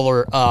young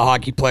roller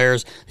hockey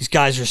players. These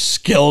guys are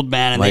skilled,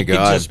 man, and can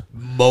just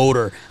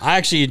motor. I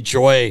actually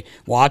enjoy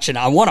watching.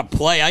 I want to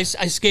play. I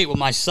skate with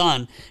my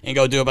son and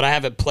go do it, but I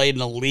haven't played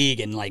in a league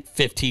in like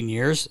 15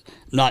 years.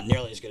 Not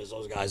nearly as good as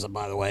those guys,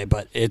 by the way,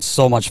 but it's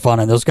so much fun,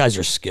 and those guys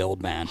are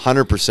skilled, man.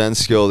 100%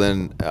 skilled,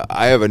 and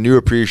I have a new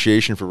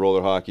appreciation for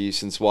roller hockey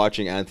since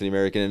watching Anthony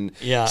American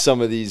and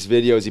some of these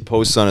videos he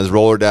posts on his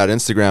Roller Dad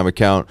Instagram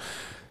account.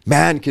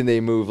 Man, can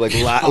they move like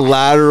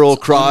lateral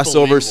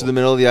crossovers to the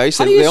middle of the ice?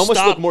 They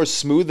almost look more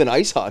smooth than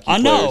ice hockey players.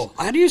 I know.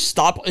 How do you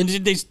stop? And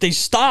they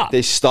stop.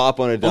 They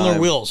stop on a dime. On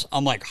their wheels.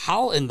 I'm like,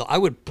 how in the... I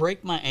would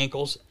break my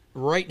ankles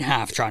right in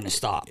half trying to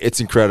stop. It's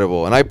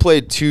incredible. And I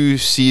played 2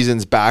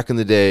 seasons back in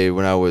the day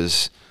when I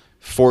was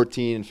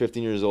 14 and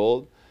 15 years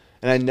old,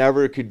 and I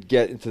never could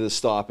get into the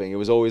stopping. It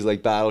was always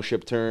like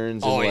battleship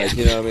turns and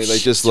you know what I mean? Like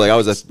just like I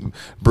was a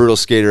brutal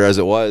skater as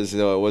it was,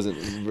 it wasn't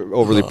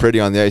overly pretty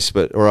on the ice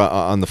or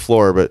on the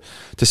floor, but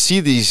to see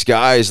these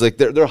guys like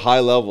they're high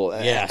level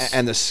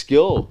and the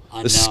skill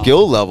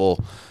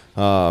level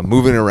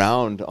moving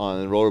around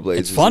on rollerblades.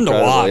 It's fun to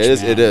watch.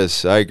 It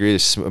is. I agree.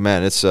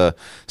 Man, it's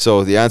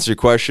so the answer to your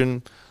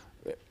question,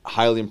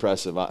 highly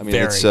impressive. I mean,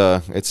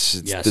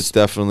 it's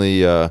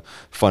definitely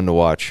fun to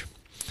watch.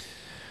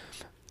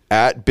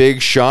 At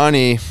Big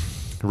Shawnee,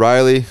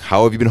 Riley,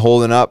 how have you been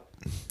holding up?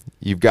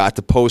 You've got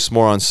to post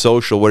more on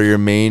social. What are your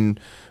main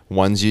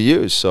ones you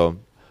use? So,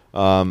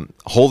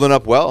 holding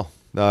up well,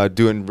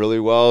 doing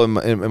really well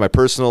in my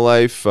personal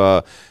life,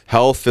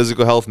 health,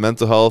 physical health,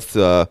 mental health.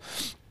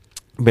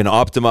 Been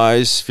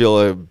optimized,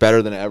 feel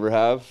better than I ever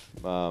have.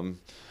 I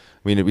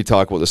mean, we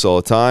talk about this all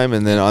the time.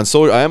 And then I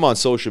am on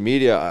social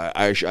media.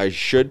 I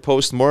should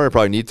post more. I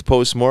probably need to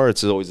post more.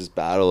 It's always this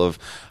battle of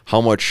how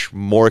much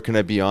more can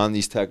I be on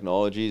these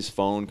technologies,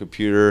 phone,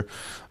 computer.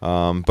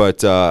 But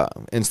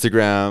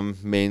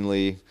Instagram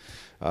mainly,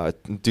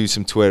 do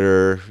some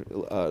Twitter,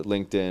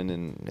 LinkedIn,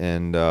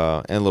 and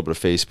a little bit of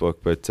Facebook.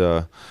 But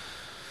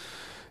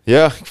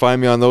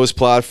find me on those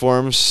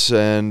platforms.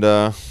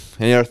 And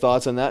any other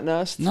thoughts on that,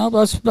 Nest? No,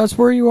 that's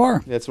where you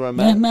are. That's where I'm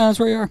at? Man, that's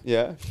where you are.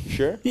 Yeah,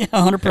 sure? Yeah,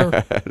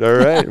 100%. All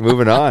right,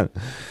 moving on.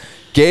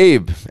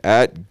 Gabe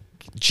at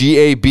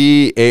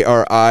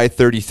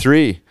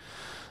GABARI33.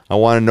 I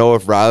want to know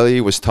if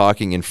Riley was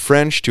talking in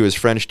French to his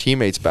French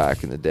teammates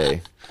back in the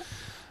day.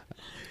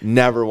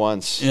 Never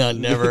once. Yeah,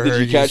 never heard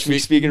Did you catch me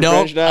speaking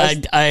French,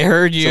 Nest? I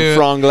heard you.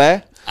 Some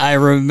franglais? I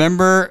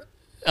remember,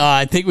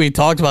 I think we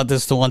talked about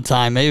this the one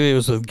time. Maybe it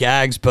was with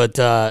Gags, but...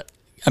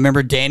 I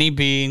remember Danny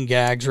B and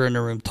Gags were in the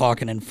room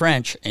talking in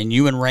French, and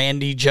you and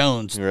Randy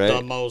Jones,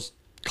 the most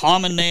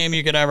common name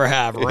you could ever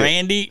have,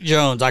 Randy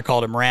Jones. I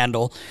called him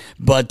Randall,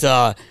 but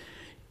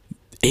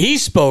he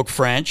spoke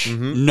French.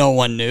 Mm-hmm. No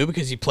one knew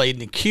because he played in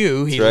the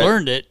Q. He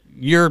learned it.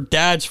 Your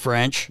dad's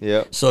French,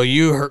 so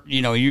you heard.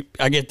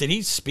 Did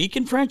he speak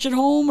in French at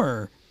home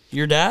or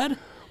your dad?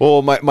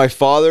 Well, my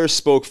father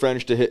spoke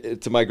French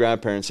to my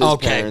grandparents, his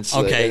parents,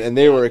 and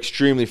they were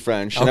extremely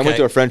French. And I went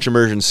to a French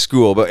immersion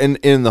school, but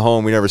in the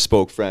home, we never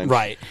spoke French.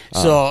 Right.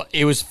 So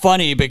it was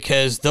funny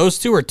because those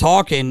two were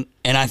talking,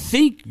 and I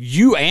think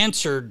you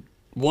answered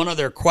one of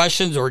their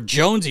questions, or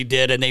Jonesy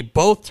did, and they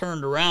both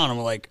turned around. I'm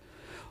like,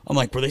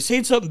 were they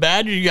saying something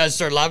bad? Did you guys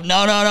start laughing?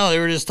 No. They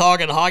were just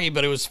talking hockey,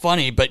 but it was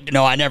funny. But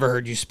I never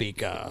heard you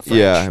speak French.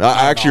 Yeah,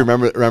 I actually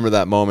remember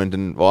that moment,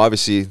 and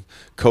obviously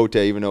Cote,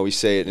 even though we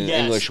say it in an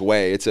English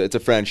way, it's a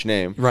French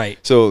name, right?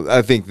 So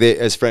I think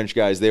as French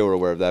guys, they were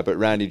aware of that. But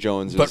Randy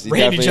Jones was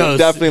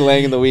definitely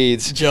laying in the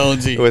weeds,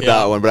 Jonesy, with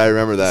that one. But I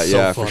remember that,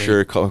 so funny. For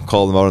sure.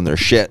 Call them out on their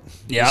shit.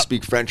 Yeah,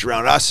 speak French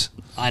around us.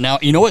 I know.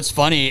 You know what's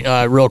funny?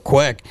 Real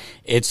quick,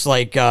 it's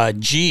like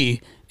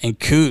G and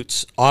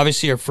Coots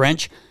obviously are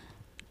French.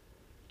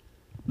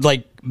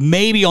 Like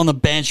maybe on the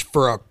bench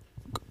for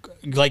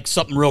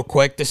something real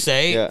quick to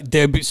say,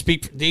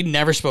 they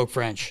never spoke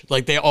French.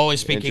 Like they always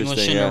speak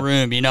English in the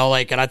room, and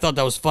I thought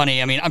that was funny.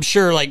 I mean, I'm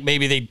sure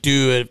maybe they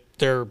do it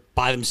they're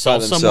by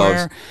themselves themselves.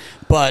 somewhere.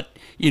 But,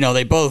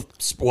 they both,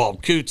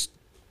 Coots,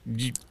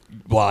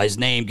 his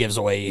name gives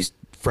away he's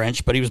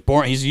French, but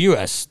he's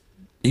U.S.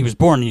 He was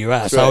born in the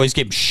U.S. Right. I always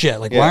give him shit.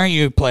 Like, why aren't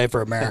you playing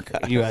for America,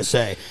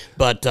 USA?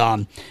 But,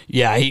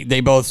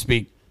 they both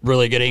speak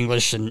really good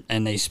English,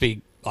 and they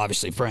speak,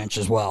 obviously, French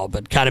as well.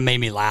 But kind of made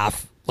me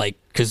laugh,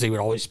 because they would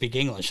always speak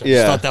English. I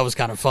just thought that was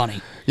kind of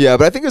funny. Yeah,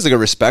 but I think it was like a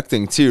respect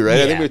thing too, right?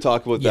 Yeah. I think we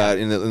talked about that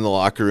in the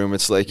locker room.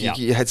 It's like Yeah.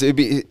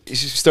 it's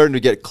starting to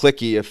get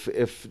clicky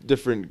if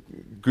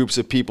different groups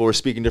of people are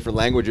speaking different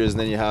languages, and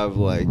then you have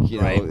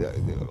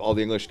all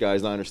the English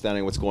guys not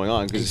understanding what's going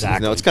on because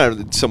it's kind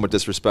of somewhat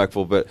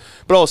disrespectful, but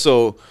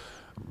also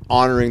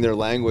honoring their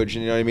language,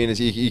 and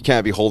you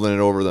can't be holding it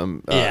over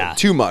them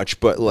too much.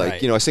 But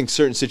I think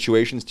certain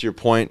situations, to your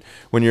point,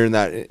 when you're in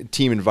that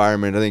team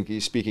environment, I think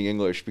you're speaking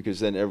English because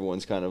then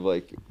everyone's kind of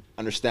like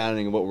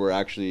understanding of what we're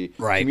actually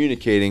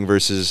communicating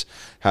versus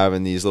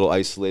having these little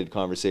isolated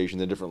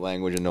conversations in a different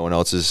language and no one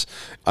else is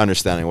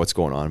understanding what's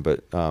going on.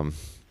 But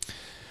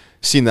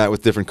seen that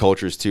with different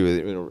cultures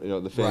too,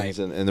 the Finns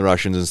and the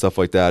Russians and stuff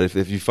like that.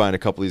 If you find a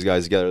couple of these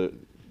guys together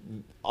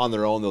on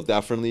their own, they'll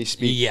definitely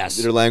speak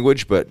their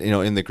language, but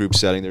in the group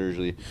setting,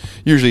 they're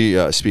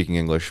usually speaking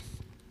English.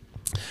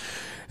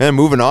 And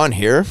moving on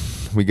here,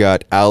 we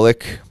got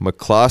Alec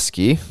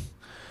McCloskey.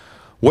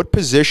 What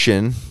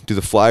position do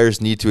the Flyers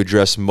need to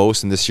address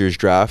most in this year's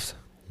draft?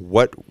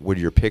 What would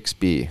your picks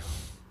be?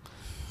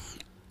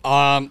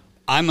 I'm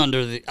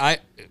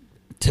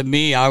to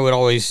me, I would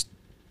always,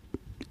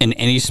 in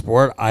any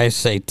sport, I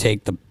say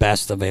take the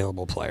best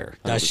available player.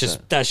 That's 100%.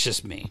 That's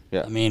just me.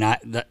 Yeah. I mean, I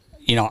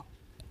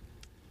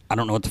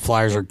don't know what the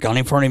Flyers are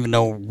gunning for. I don't even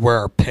know where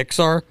our picks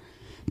are,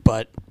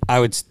 but I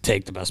would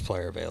take the best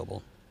player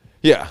available.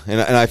 Yeah, and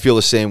I feel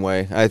the same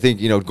way. I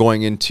think,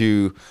 going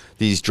into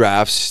these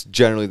drafts,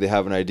 generally they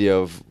have an idea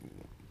of,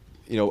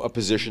 a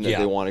position that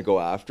they want to go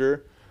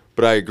after.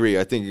 But I agree.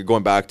 I think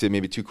going back to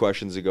maybe 2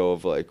 questions ago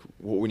of like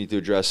what we need to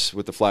address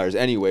with the Flyers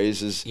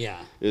anyways is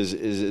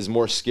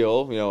more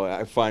skill,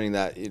 finding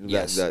that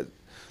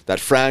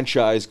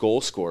franchise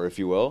goal scorer, if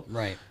you will.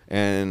 Right.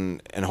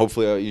 And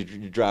hopefully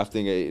you're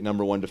drafting a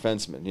number 1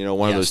 defenseman,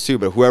 one of those two.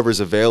 But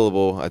whoever's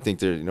available, I think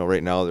they're,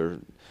 right now I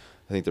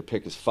think their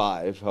pick is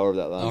 5. However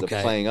that lands up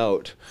playing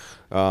out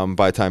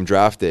by the time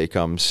draft day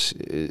comes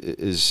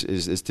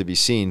is to be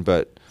seen.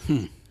 But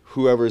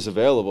whoever is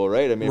available,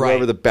 right? I mean,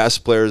 whoever the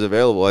best player is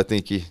available, I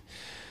think to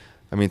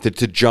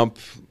jump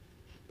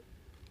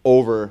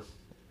over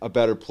a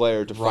better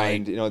player to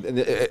find,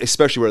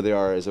 especially where they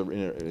are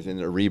in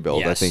a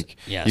rebuild. I think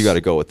you got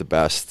to go with the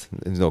best.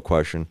 There's no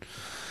question.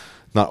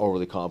 Not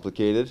overly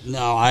complicated.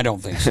 No, I don't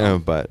think so.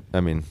 But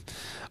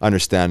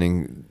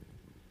understanding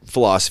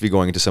philosophy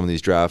going into some of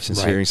these drafts and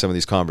hearing some of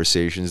these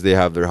conversations, they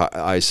have their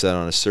eyes set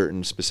on a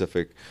certain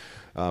specific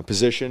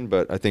position.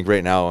 But I think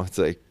right now it's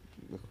like,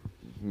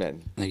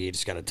 man, I think you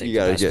just got to take the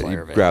best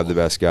player available. Grab the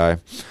best guy.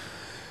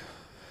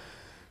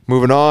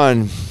 Moving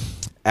on,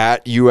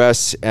 at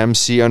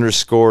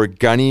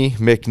USMC_Gunny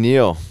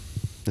McNeil.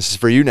 This is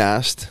for you,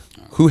 Nast.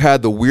 Who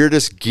had the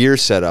weirdest gear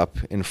setup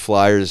in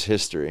Flyers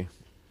history?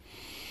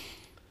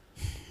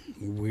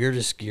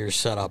 Weirdest gear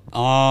setup.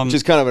 Which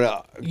is kind of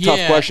a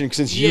tough question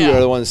since you are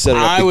the one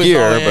setting up the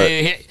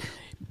gear.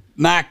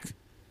 Mac,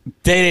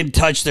 they didn't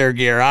touch their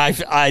gear.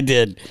 I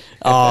did.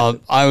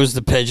 I was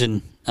the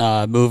pigeon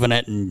moving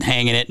it and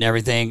hanging it and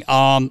everything.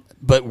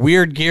 But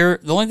weird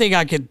gear, the only thing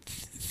I could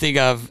think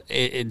of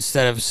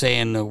instead of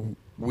saying the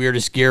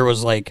weirdest gear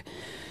was like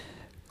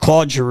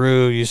Claude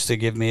Giroux used to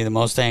give me the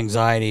most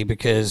anxiety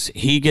because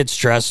he gets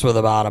dressed with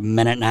about a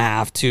minute and a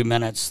half, 2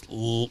 minutes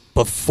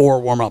before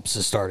warm-ups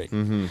is starting.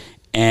 Mm-hmm.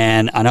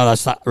 And I know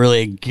that's not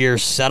really a gear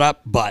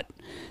setup, but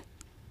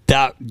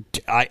that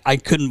I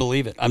couldn't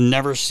believe it. I've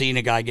never seen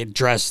a guy get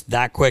dressed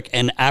that quick.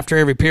 And after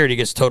every period, he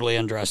gets totally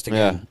undressed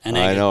again. Yeah, and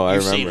I know. I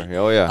remember.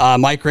 Oh, yeah.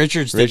 Mike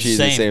Richards did the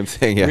same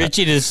thing. Yeah.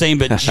 Richie did the same,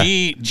 but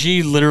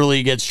G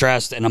literally gets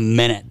dressed in a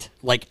minute.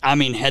 Like, I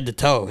mean, head to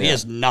toe. He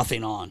has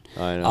nothing on.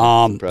 I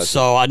know.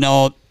 So I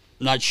know,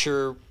 not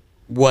sure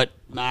what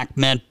Mac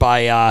meant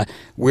by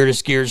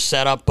weirdest gears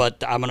setup,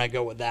 but I'm going to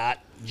go with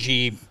that.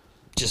 G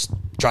just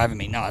driving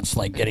me nuts,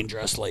 like getting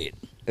dressed late.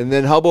 And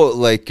then how about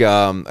like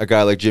a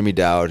guy like Jimmy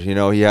Dowd? He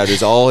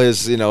had all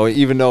his,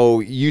 even though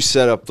you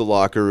set up the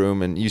locker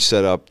room and you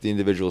set up the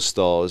individual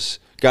stalls,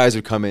 guys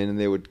would come in and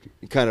they would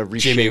kind of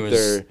reshape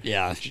their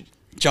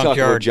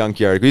junkyard.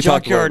 We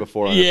talked about it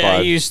before on the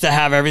pod. He used to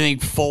have everything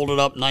folded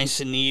up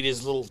nice and neat.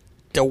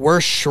 The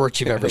worst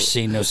shorts you've ever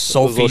seen. Those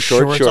Sophie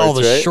shorts, all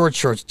the short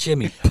shorts.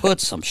 Jimmy, put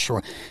some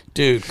short.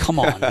 Dude, come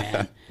on,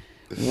 man.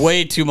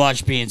 Way too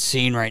much being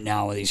seen right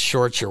now with these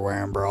shorts you're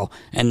wearing, bro,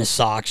 and the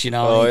socks. Hey, you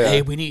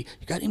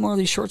got any more of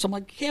these shorts? I'm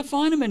like, can't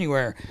find them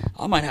anywhere.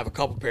 I might have a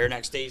couple pair.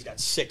 Next day, he's got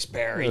 6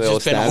 pair. He's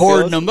just been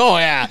hoarding them. Oh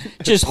yeah,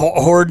 just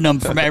hoarding them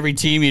from every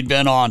team he'd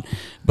been on.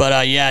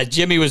 But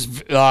Jimmy was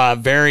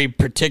very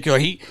particular.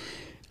 I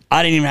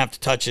didn't even have to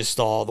touch his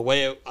stall. The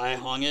way I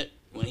hung it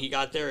when he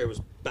got there, it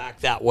was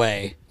back that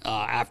way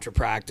after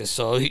practice.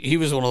 So he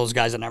was one of those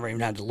guys that never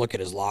even had to look at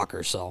his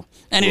locker. So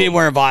and he didn't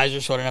wear a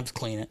visor, so I didn't have to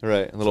clean it.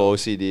 Right, a little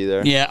OCD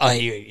there.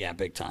 Yeah,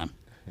 big time.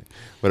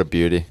 What a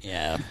beauty.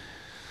 Yeah.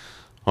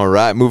 All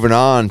right, moving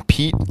on.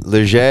 Pete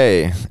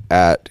Leger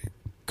at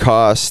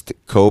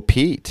Costco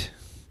Pete.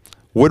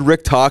 Would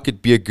Rick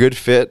Tocchet be a good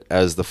fit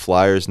as the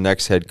Flyers'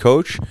 next head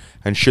coach?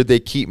 And should they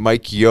keep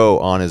Mike Yeo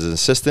on as an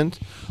assistant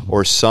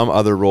or some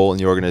other role in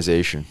the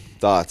organization?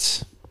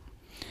 Thoughts?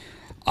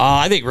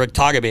 I think Rick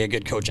Tocchet would be a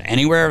good coach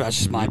anywhere. That's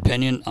just my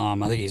opinion. I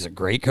think he's a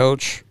great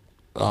coach.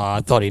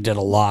 I thought he did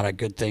a lot of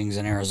good things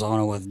in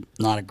Arizona with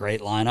not a great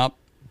lineup.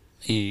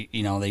 They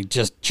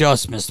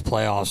just missed the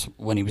playoffs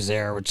when he was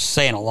there, which is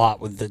saying a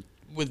lot with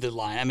the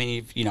line. I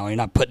mean, you're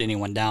not putting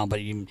anyone down, but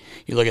you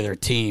look at their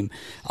team.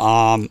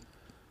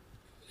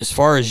 As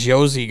far as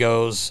Josi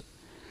goes,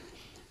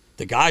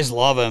 the guys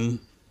love him,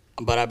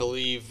 but I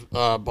believe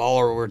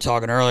Baller, we were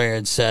talking earlier,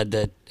 had said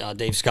that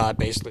Dave Scott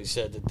basically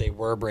said that they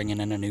were bringing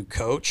in a new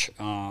coach.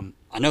 I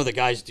know the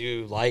guys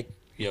do like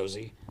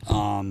Josi.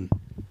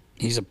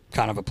 He's a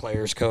kind of a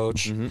player's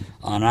coach, and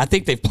I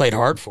think they've played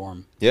hard for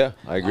him. Yeah,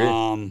 I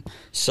agree.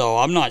 So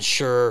I'm not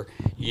sure,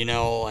 I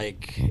know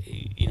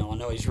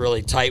he's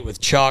really tight with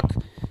Chuck,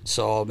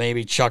 so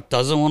maybe Chuck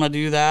doesn't want to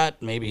do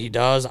that. Maybe he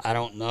does. I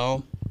don't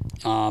know.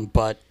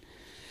 But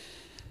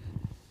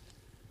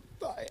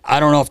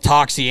I don't know if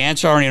Talk's the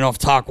answer. I don't even know if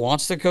Talk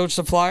wants to coach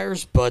the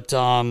Flyers, but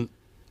I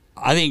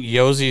think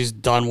Yosi's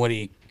done what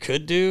he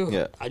could do.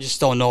 Yeah. I just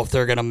don't know if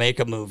they're going to make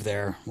a move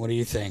there. What do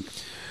you think?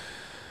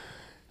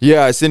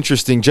 Yeah, it's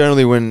interesting.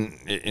 Generally, when,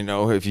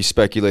 if you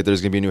speculate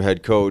there's going to be a new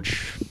head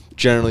coach,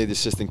 generally the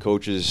assistant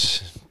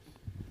coaches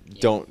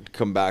don't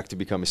come back to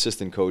become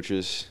assistant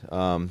coaches.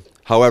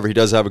 However, he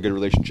does have a good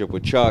relationship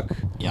with Chuck.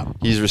 Yeah.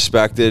 He's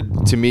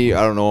respected. To me,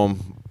 I don't know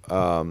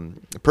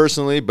him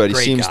personally, but he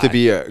seems to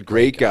be a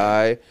great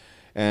guy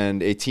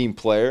and a team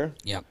player.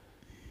 Yep.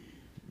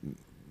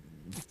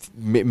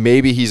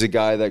 Maybe he's a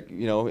guy that,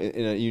 in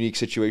a unique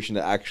situation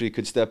that actually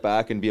could step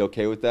back and be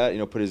okay with that,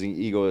 put his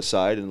ego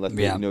aside and let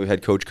the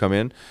head coach come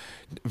in.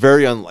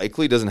 Very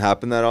unlikely. Doesn't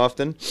happen that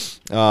often.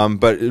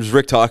 But is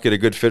Rick Tocchet a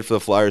good fit for the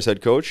Flyers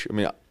head coach? I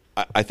mean,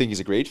 I think he's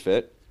a great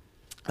fit.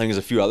 I think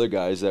there's a few other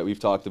guys that we've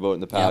talked about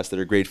in the past that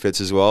are great fits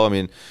as well. I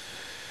mean,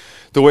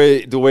 the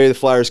way the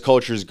Flyers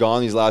culture has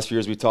gone these last few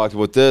years, we talked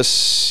about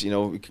this,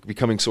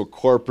 becoming so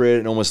corporate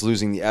and almost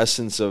losing the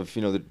essence of,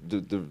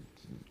 the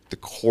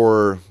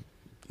core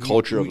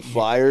culture of the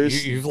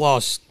Flyers. You've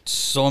lost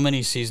so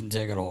many season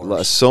ticket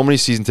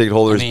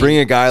holders. Bring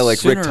a guy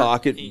like Rick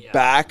Tocchet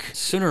back.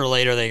 Sooner or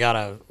later, they got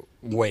to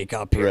wake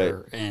up here.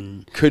 Right.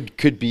 And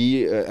could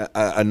be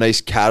a nice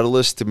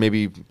catalyst to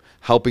maybe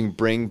helping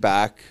bring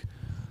back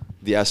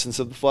the essence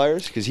of the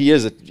Flyers, because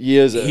he's a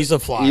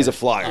Flyer. He's a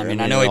Flyer. I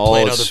mean, I know he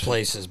played other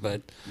places,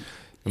 but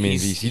he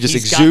just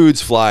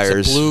exudes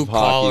Flyers. He's a blue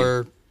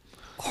collar,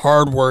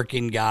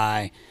 hardworking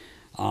guy.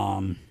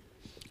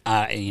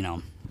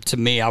 To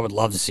me, I would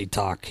love to see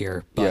Talk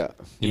here. But,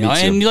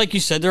 and like you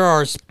said, there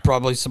are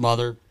probably some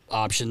other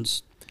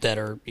options that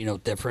are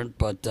different.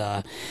 But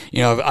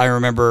I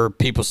remember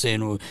people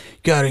saying, "Well,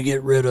 got to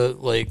get rid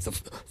of like the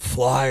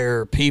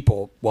Flyer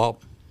people." Well,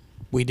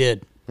 we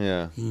did.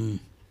 Yeah.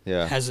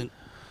 Yeah. Hasn't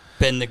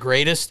been the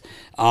greatest.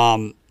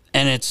 And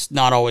it's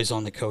not always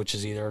on the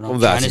coaches either. I'm not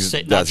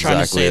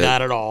trying to say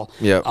that at all.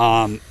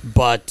 Yeah.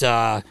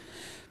 But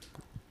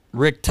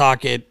Rick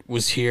Tocchet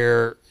was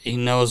here. He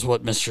knows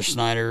what Mr.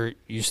 Snyder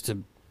used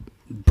to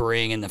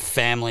bring in the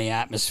family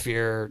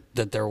atmosphere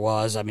that there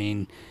was. I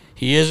mean,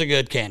 he is a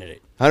good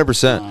candidate.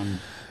 100%. And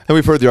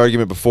we've heard the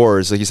argument before.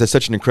 Is like he's had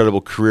such an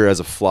incredible career as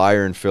a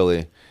Flyer in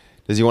Philly.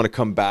 Does he want to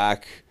come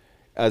back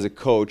as a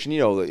coach? And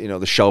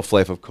the shelf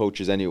life of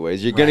coaches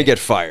anyways. You're going to get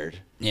fired.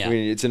 Yeah. I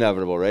mean, it's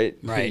inevitable, right?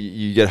 Right.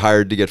 You get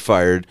hired to get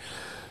fired.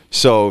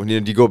 So, do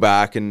you go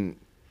back and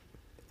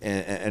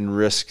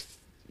risk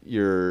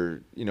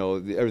your,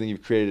 everything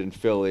you've created in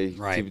Philly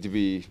to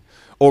be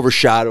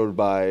overshadowed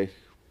by,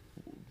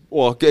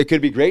 well, it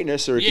could be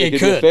greatness or it could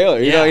be a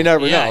failure. You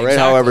never know, right? Exactly.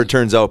 However it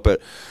turns out. But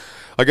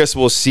I guess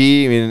we'll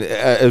see. I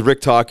mean,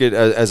 Rick Tocchet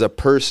as a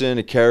person,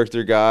 a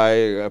character guy,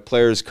 a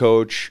player's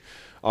coach,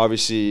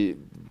 obviously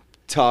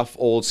tough,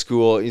 old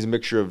school. He's a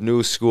mixture of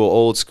new school,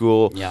 old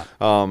school. Yeah.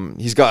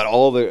 He's got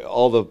all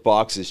the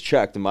boxes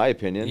checked, in my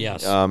opinion.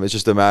 Yes. It's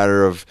just a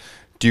matter of,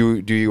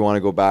 do you want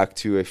to go back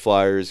to a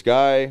Flyers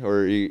guy,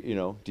 or do you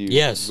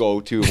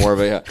go to more of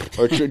a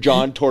or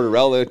John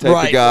Tortorella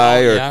type of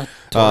guy,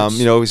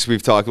 as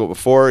we've talked about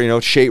before,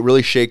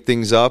 really shake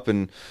things up,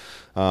 and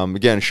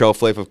again,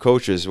 shelf life of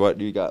coaches. What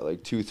do you got,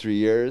 like 2-3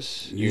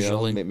 years?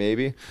 Usually,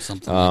 maybe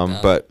something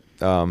like that.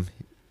 But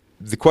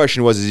the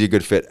question was, is he a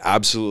good fit?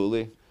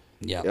 Absolutely.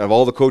 Yeah. Of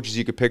all the coaches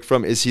you could pick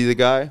from, is he the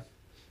guy?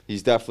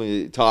 He's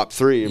definitely top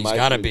three. He's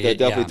got to be.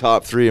 Definitely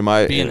top three in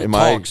my. Being in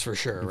talks for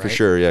sure, right? For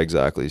sure, yeah,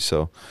 exactly.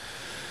 So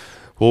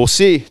we'll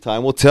see.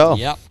 Time will tell.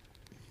 Yep.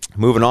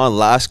 Moving on.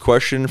 Last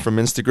question from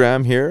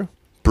Instagram here.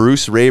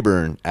 Bruce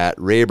Rayburn at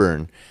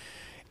Rayburn.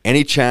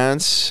 Any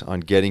chance on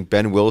getting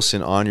Ben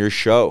Wilson on your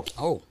show?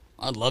 Oh,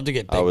 I'd love to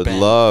get Big I would Ben.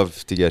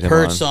 love to get him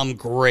Heard on. some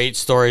great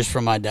stories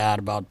from my dad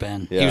about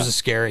Ben. Yeah. He was a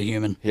scary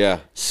human. Yeah.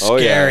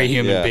 Scary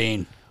human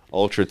being.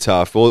 Ultra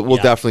tough. We'll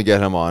Yeah. definitely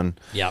get him on.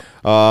 Yep.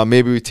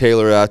 Maybe we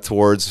tailor that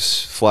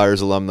towards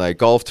Flyers alumni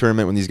golf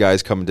tournament when these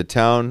guys come into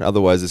town.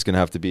 Otherwise, it's going to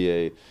have to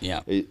be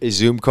a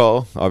Zoom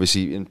call.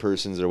 Obviously, in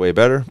persons are way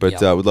better.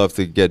 But Yep. we'd love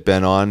to get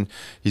Ben on.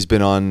 He's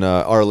been on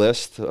our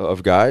list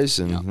of guys,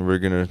 and Yep. we're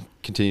going to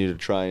continue to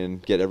try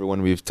and get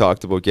everyone we've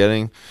talked about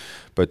getting.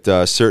 But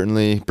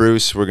certainly,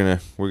 Bruce, we're gonna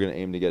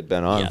aim to get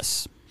Ben on.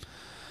 Yes.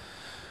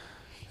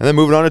 And then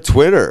moving on to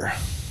Twitter,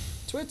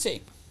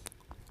 Twitsy.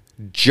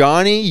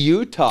 Johnny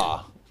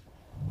Utah.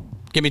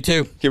 Give me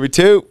 2. Give me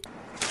 2.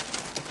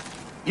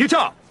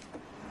 Utah,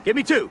 give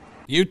me 2.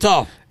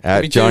 Utah. At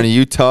Give me 2. Johnny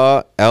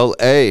Utah,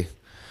 LA.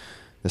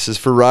 This is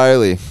for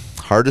Riley.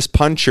 Hardest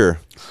puncher.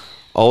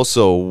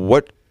 Also,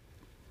 what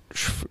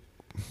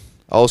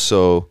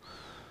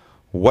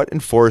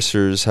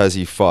enforcers has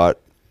he fought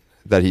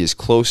that he is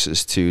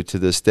closest to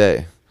this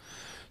day?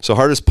 So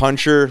hardest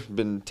puncher,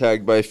 been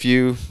tagged by a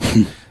few.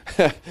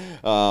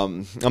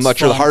 I'm not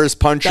sure the fun. hardest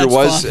puncher That's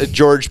was fun.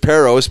 George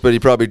Peros, but he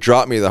probably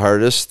dropped me the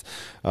hardest.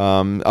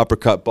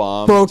 Uppercut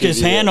bomb. Broke to his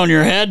the- hand on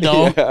your head,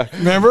 though.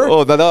 Remember?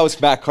 Oh, that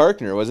was Matt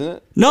Karkner, wasn't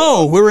it?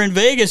 No, we were in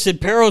Vegas and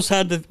Peros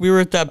we were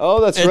at that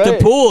Oh, that's at right.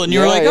 the pool, and you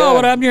were Yeah, like, yeah. "Oh,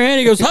 what happened to your hand?"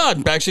 He goes, "Huh,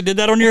 I actually did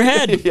that on your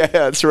head." Yeah,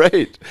 that's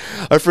right.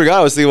 I forgot.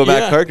 I was thinking about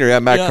Matt Yeah. Karkner. Yeah,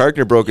 Matt Yeah.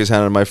 Karkner broke his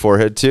hand on my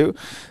forehead too.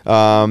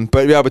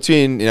 But yeah,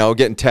 between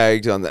getting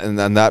tagged on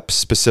that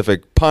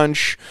specific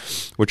punch,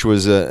 which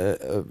was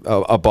a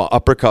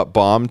uppercut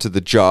bomb to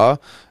the jaw.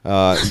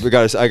 I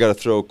got to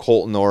throw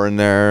Colton Orr in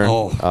there.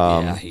 Oh,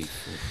 yeah.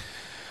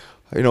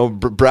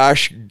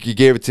 Brash, he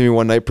gave it to me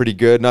one night pretty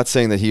good. Not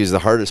saying that he was the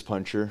hardest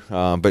puncher,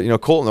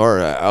 but Colton Orr,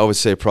 I would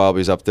say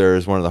probably is up there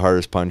as one of the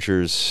hardest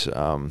punchers.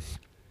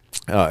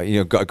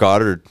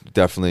 Goddard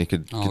definitely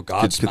could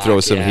throw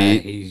some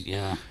heat.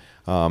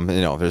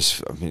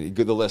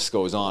 The list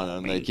goes on.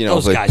 And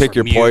those guys pick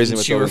are your poison mutants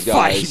with you were those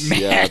guys. fighting, man.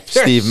 Yeah,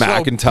 They're Steve so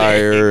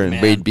McIntyre big, and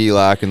man. Wade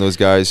Belak and those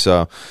guys.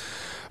 So,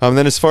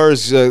 then as far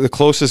as the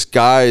closest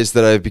guys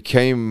that I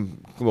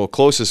became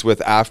closest with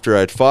after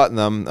I'd fought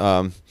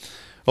them.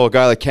 A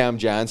guy like Cam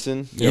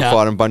Jansen,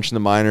 fought him a bunch in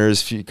the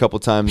minors, a couple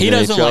times. He in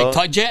doesn't NHL.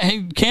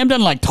 like Cam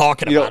doesn't like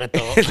talking about it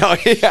though.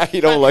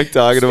 You don't like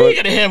talking about it.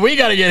 Speaking of him, we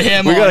got to get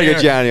him. We got to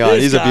get Gianni on.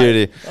 This He's guy. a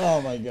beauty.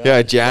 Oh my god.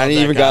 Yeah, Gianni, Love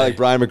that even a guy like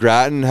Brian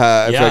McGrattan.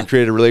 I've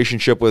created a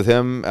relationship with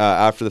him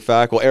after the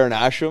fact. Well, Aaron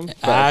Asham he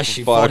fought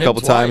fought a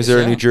couple him times twice, there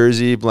in yeah. New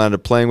Jersey. Landed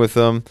up playing with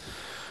them.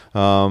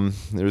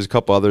 There was a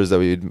couple others that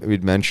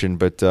we'd mentioned,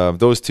 but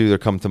those two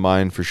that come to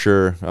mind for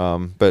sure.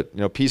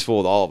 But peaceful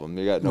with all of them.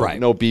 You got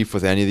no beef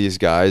with any of these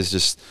guys.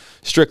 Just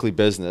strictly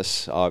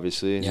business,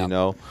 obviously.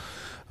 Yep.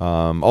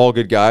 All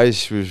good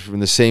guys who were in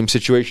the same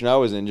situation I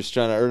was in, just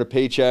trying to earn a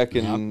paycheck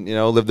and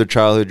live their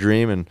childhood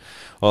dream and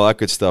all that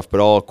good stuff.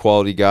 But all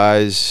quality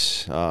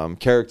guys,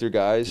 character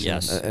guys,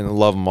 yes, and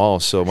love them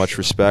all. So much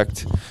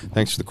respect.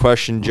 Thanks for the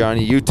question,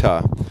 Johnny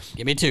Utah.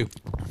 Give me 2.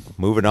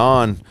 Moving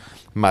on,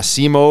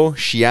 Massimo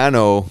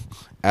Sciano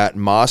at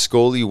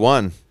Moscoli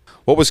 1.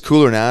 What was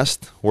cooler and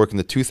asked, working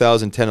the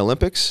 2010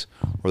 Olympics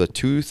or the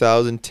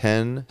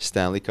 2010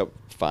 Stanley Cup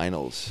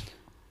Finals?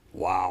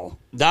 Wow,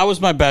 that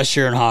was my best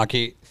year in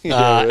hockey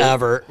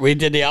ever. We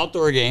did the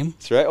outdoor game.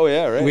 That's right. Oh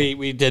yeah, right.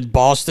 We did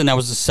Boston. That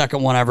was the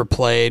second one I ever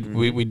played.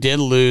 Mm-hmm. We did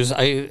lose.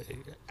 I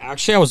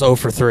was 0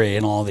 for 3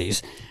 in all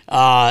these.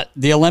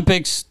 The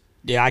Olympics.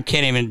 Yeah, I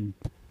can't even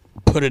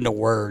put into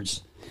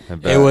words.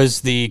 It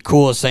was the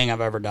coolest thing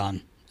I've ever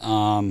done.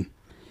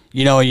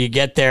 You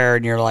get there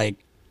and you're like,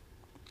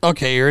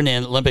 okay, you're in the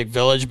Olympic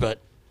Village, but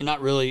you're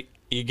not really.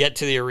 You get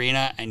to the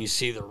arena and you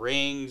see the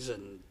rings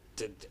and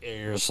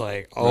you're just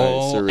like,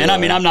 oh. Right, and I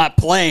mean, I'm not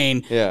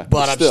playing,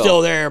 but I'm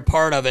still there,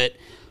 part of it.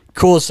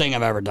 Coolest thing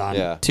I've ever done.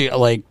 Yeah.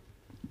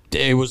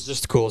 It was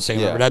just the coolest thing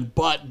I've ever done.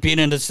 But being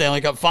in the Stanley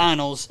Cup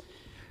Finals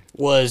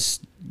was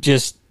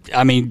just,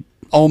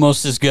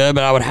 almost as good.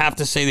 But I would have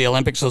to say the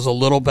Olympics was a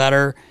little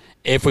better.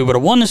 If we would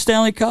have won the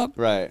Stanley Cup,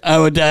 right, I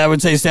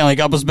would say Stanley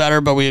Cup was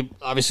better. But we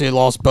obviously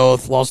lost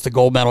both. Lost the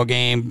gold medal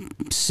game.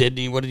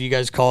 Sydney, what did you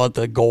guys call it?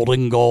 The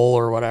golden goal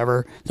or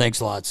whatever. Thanks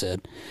a lot,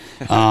 Sid.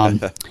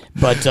 The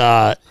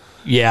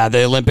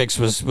Olympics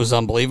was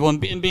unbelievable. And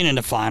being in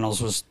the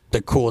finals was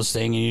the coolest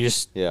thing. And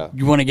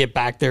you want to get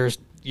back there,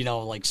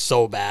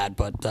 so bad.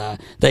 But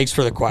thanks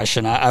for the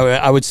question.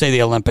 I would say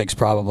the Olympics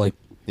probably.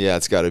 Yeah,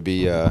 it's got to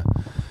be an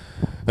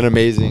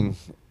amazing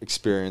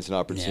experience and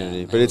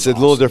opportunity, but it's a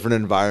awesome. little different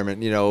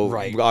environment,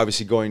 Right.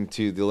 Obviously going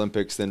to the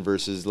Olympics then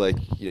versus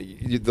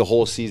the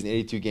whole season,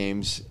 82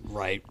 games,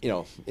 right?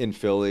 In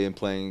Philly and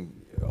playing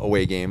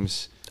away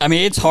games.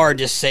 It's hard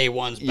to say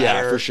one's better.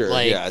 Yeah, for sure.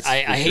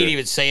 I hate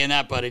even saying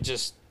that, but it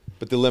just.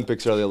 But the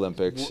Olympics are the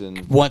Olympics,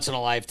 and once in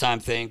a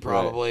lifetime thing.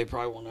 Probably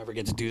won't ever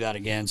get to do that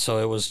again. So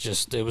it was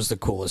the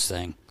coolest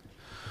thing.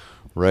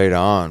 Right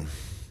on.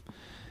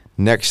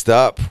 Next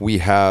up, we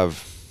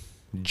have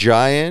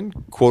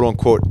Giant, quote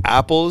unquote,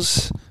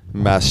 Apples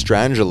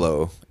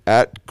Mastrangelo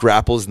at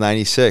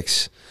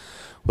Grapples96.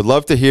 Would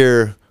love to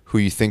hear who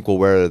you think will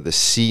wear the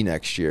C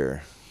next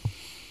year?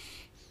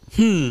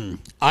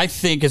 I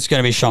think it's going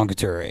to be Sean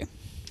Couturier.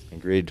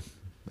 Agreed.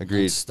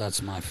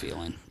 That's my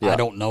feeling. Yeah. I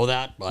don't know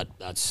that, but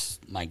that's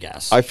my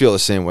guess. I feel the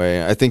same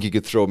way. I think you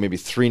could throw maybe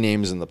 3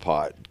 names in the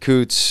pot: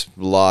 Coots,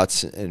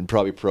 Lotz, and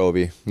probably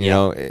Proby. You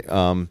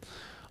know,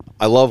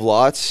 I love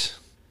Lotz.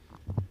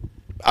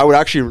 I would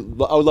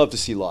love to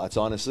see Lotz,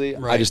 honestly.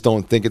 Right. I just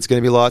don't think it's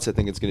going to be Lotz. I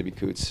think it's going to be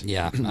Coots.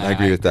 Yeah, I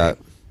agree with that.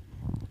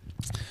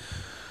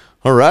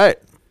 All right.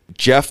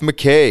 Jeff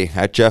McKay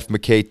at Jeff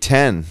McKay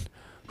 10.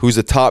 Who's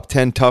the top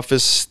 10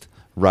 toughest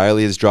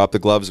Riley has dropped the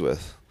gloves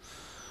with?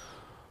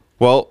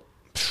 Well,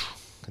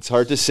 it's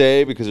hard to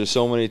say because there's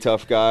so many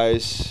tough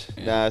guys.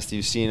 Nasty,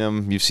 you've seen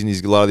them. You've seen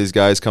a lot of these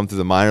guys come through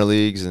the minor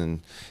leagues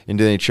and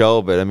into the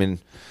NHL. But I mean,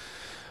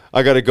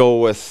 I got to go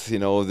with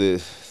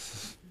the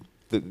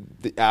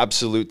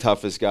absolute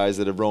toughest guys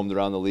that have roamed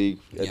around the league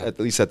at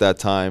least at that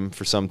time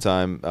for some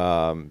time.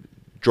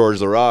 George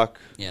Laraque,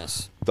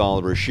 yes,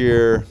 Donald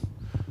Brashear,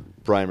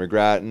 Brian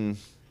McGrattan.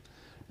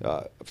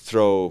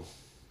 Throw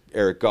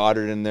Eric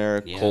Goddard in there,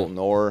 Colton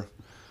Orr.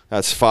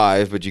 That's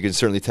 5, but you can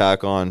certainly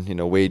tack on,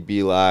 Wade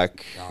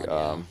Belak.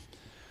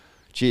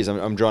 Geez,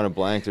 I'm drawing a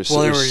blank. There's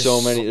so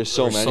many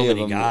of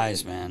them.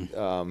 Guys, man.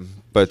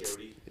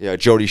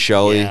 Jody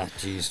Shelley. Yeah,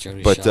 geez,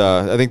 Jody But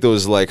Shelley. I think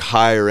those like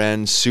higher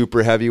end,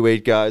 super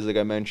heavyweight guys, like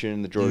I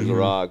mentioned, the George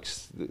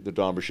Laraques, the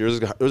Don Brashear,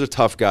 those are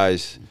tough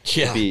guys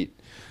to beat,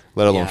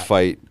 let alone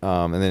fight.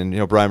 And then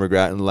Brian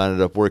McGrattan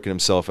ended up working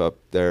himself up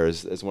there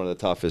as one of the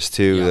toughest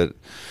too. Yeah. That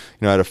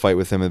I had to fight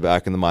with him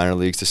back in the minor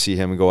leagues to see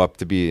him go up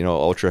to be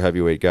ultra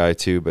heavyweight guy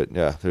too. But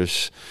yeah,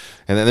 there's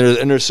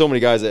so many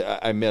guys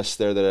that I missed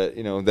there that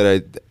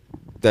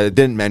I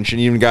didn't mention,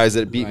 even guys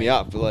that beat me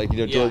up, like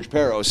George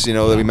Peros,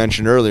 that we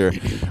mentioned earlier.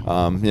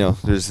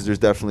 There's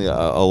definitely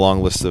a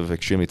long list of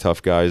extremely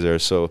tough guys there.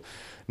 So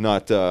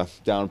not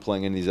downplaying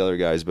any of these other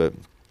guys, but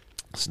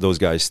those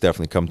guys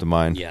definitely come to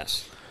mind.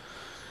 Yes.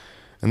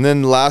 And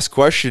then last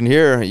question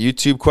here, a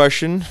YouTube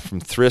question from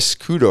Thris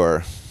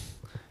Kudor.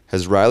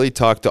 Has Riley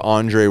talked to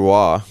Andre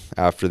Roy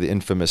after the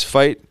infamous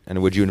fight,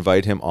 and would you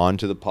invite him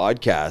onto the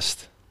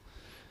podcast?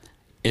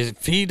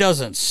 If he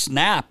doesn't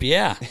snap,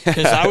 yeah,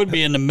 because I would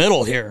be in the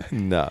middle here.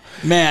 No,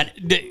 man.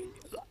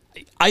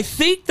 I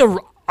think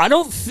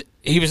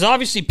he was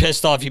obviously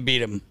pissed off you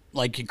beat him,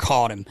 like you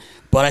caught him.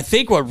 But I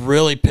think what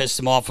really pissed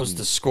him off was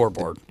the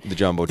scoreboard. The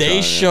Jumbotron.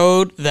 They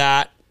showed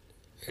that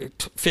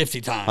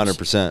 50 times,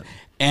 100%,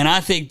 and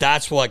I think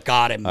that's what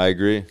got him. I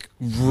agree.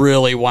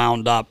 Really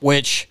wound up.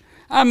 Which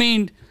I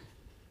mean.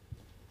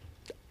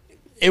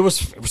 It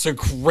was a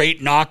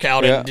great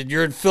knockout, and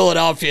you're in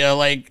Philadelphia.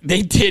 Like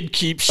they did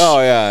keep. For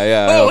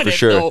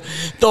sure.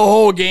 The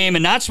whole game,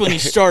 and that's when he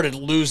started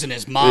losing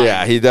his mind.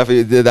 Yeah, he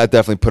definitely did. That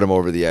definitely put him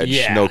over the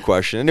edge, no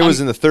question. And it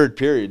was in the third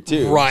period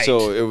too, right?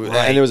 So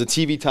and there was a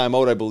TV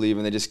timeout, I believe,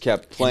 and they just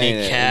kept playing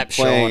it,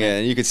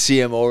 and you could see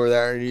him over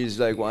there, and he's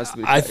like wants to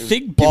be. I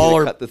think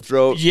Baller cut the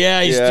throat.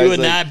 Yeah, he's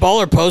doing that.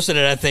 Baller posted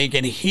it, I think,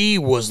 and he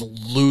was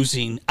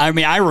losing. I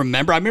mean, I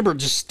remember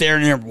just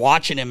staring there,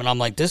 watching him, and I'm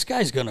like, this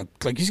guy's gonna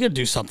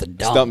do something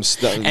dumb.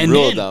 And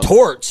real then dumb.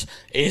 Torts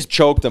is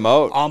choked him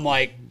out. I'm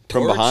like,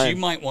 from Torts, behind.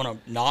 You might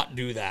want to not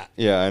do that.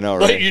 Yeah, I know,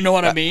 right? Like, you know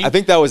what I mean? I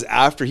think that was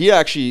after he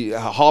actually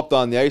hopped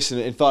on the ice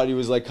and thought he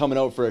was like coming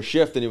out for a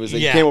shift, and he was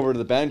like came over to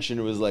the bench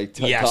and was like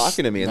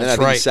talking to me, and then I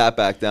think he sat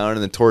back down,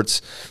 and then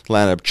Torts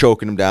landed up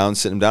choking him down,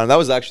 sitting him down. And that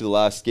was actually the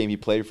last game he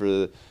played for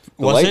the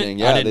Lightning.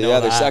 It? Yeah, I didn't know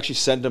that. They actually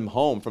sent him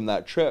home from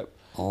that trip.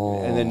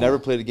 Oh. And then never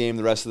played a game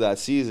the rest of that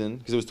season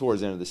because it was towards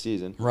the end of the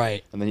season.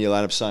 Right. And then he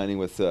ended up signing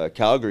with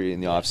Calgary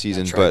in the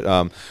offseason. Right.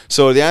 But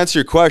so to answer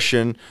your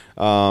question,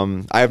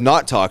 I have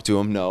not talked to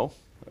him, no.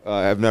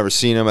 I've never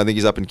seen him. I think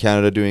he's up in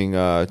Canada doing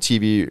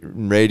TV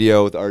and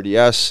radio with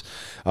RDS.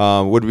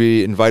 Would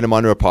we invite him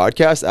onto a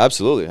podcast?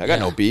 Absolutely. I got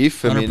no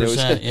beef. I mean, it was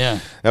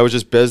that was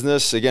just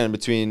business. Again,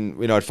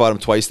 between I fought him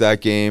twice that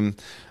game.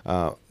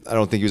 I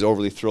don't think he was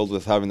overly thrilled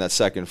with having that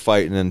second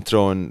fight and then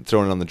throwing it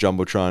on the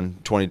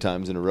Jumbotron 20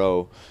 times in a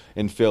row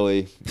in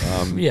Philly.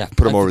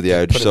 Put him over the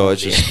edge. So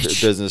it's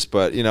just business.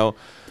 But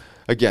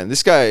again,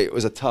 this guy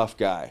was a tough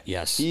guy.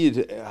 Yes. He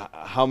had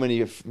how many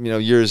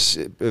years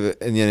in the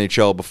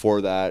NHL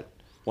before that?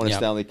 Won a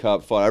Stanley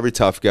Cup, fought every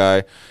tough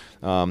guy.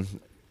 I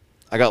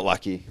got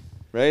lucky,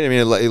 right? I mean,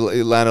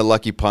 he landed a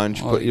lucky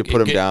punch. Put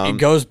him down. It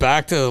goes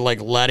back to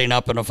like letting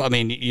up. I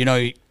mean,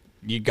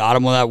 you got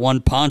him with that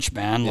one punch,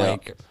 man. Yeah.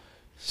 Like,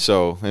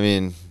 so I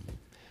mean,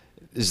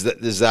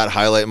 does that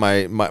highlight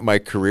my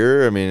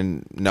career? I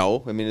mean,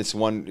 no. I mean, it's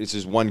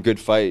just one good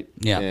fight.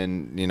 Yeah.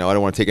 And I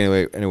don't want to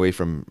take any away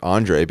from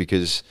Andre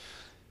because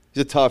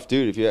he's a tough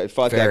dude. If you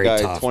fought Very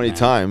that guy tough, 20 man.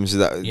 times,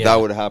 that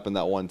would have happened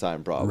that one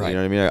time probably. Right. You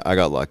know what I mean? I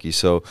got lucky.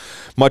 So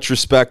much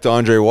respect to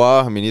Andre Roy.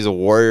 I mean, he's a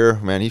warrior,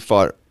 man. He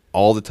fought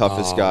all the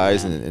toughest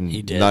guys and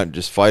he did. not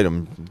just fight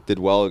them, did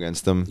well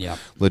against them. Yeah.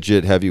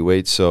 Legit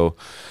heavyweight. So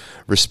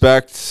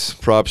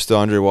respect, props to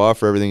Andre Roy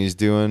for everything he's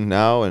doing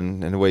now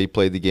and the way he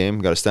played the game.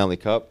 Got a Stanley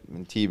Cup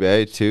in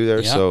T-Bay too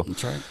there. Yeah, so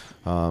that's right.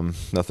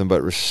 Nothing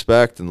but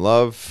respect and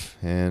love.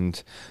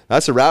 And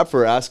that's a wrap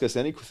for Ask Us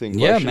Anything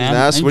Yeah, questions. man.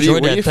 Nas, what are you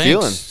Thanks.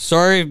 feeling?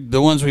 Sorry,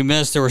 the ones we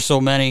missed, there were so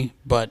many,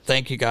 but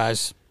thank you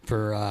guys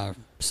for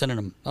sending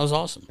them. That was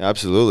awesome.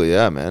 Absolutely,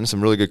 yeah, man.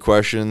 Some really good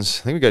questions.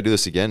 I think we got to do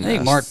this again. I think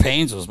Nas. Mark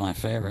Payne's was my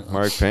favorite.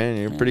 Mark Payne,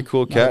 you're a pretty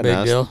cool cat, Not a big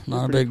Nas. deal. You're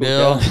Not a pretty big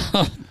cool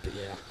deal. cat.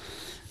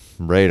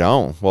 Right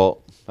on.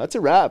 Well, that's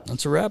a wrap.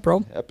 That's a wrap,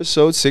 bro.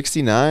 Episode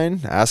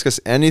 69. Ask Us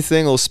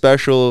Anything. A little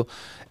special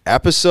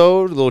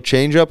episode. A little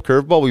change-up.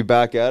 Curveball. We'll be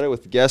back at it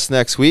with the guests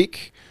next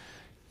week.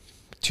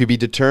 To be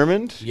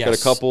determined. Yes. Got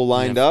a couple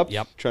lined Yep. up.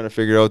 Yep. Trying to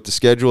figure out the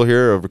schedule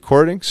here of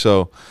recording.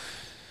 So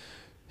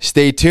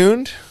stay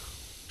tuned.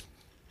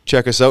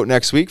 Check us out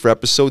next week for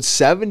episode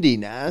 70,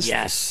 Nas.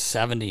 Yes,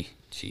 70.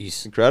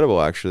 Jeez.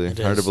 Incredible, actually. It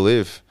Hard is. to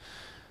believe.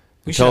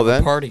 We should Until have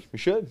then, a party. we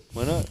should.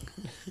 Why not?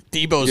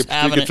 Debo's You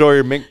having can it. throw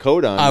your mink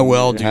coat on. I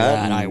will your do hat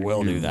that. and I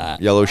will do your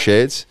that. Yellow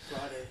shades.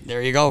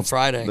 There you go,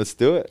 Friday. Let's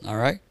do it. All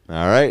right.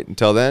 All right.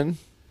 Until then,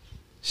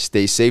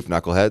 stay safe,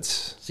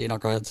 knuckleheads. See you,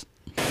 knuckleheads.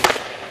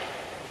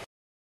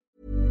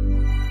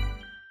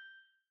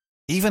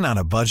 Even on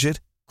a budget,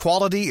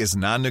 quality is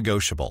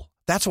non-negotiable.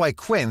 That's why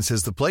Quince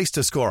is the place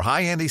to score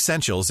high-end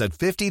essentials at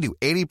 50 to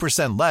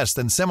 80% less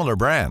than similar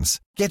brands.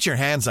 Get your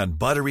hands on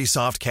buttery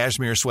soft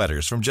cashmere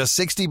sweaters from just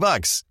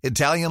 $60,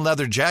 Italian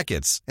leather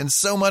jackets, and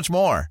so much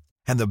more.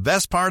 And the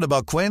best part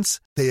about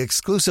Quince, they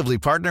exclusively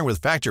partner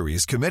with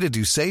factories committed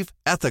to safe,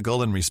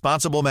 ethical, and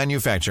responsible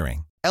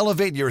manufacturing.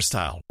 Elevate your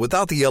style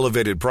without the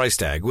elevated price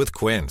tag with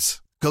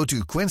Quince. Go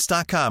to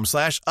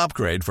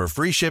quince.com/upgrade for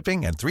free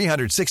shipping and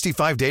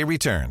 365-day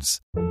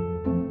returns.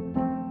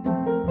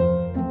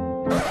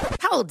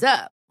 Hold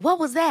up. What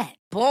was that?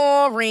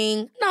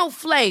 Boring. No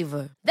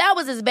flavor. That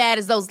was as bad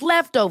as those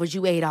leftovers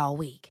you ate all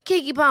week.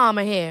 Keke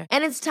Palmer here,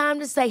 and it's time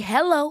to say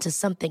hello to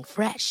something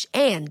fresh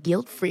and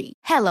guilt-free.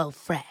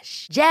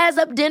 HelloFresh. Jazz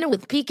up dinner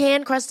with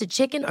pecan-crusted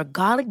chicken or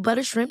garlic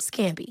butter shrimp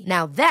scampi.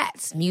 Now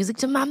that's music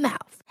to my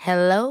mouth.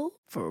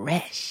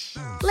 HelloFresh.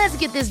 Let's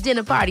get this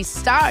dinner party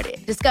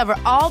started. Discover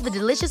all the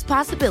delicious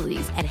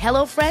possibilities at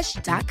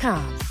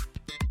HelloFresh.com.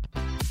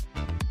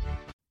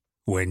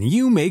 When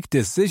you make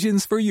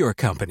decisions for your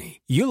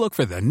company, you look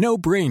for the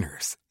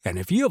no-brainers. And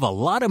if you have a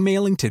lot of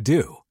mailing to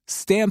do,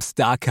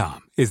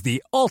 Stamps.com is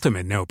the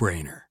ultimate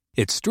no-brainer.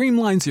 It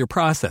streamlines your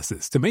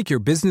processes to make your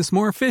business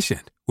more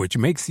efficient, which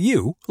makes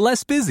you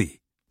less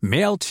busy.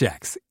 Mail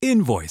checks,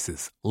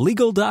 invoices,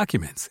 legal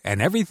documents,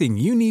 and everything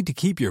you need to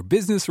keep your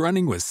business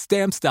running with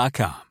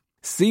Stamps.com.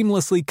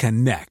 Seamlessly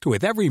connect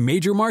with every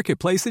major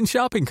marketplace and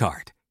shopping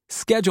cart.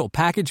 Schedule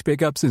package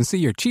pickups and see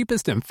your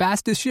cheapest and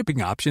fastest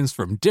shipping options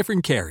from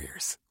different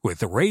carriers,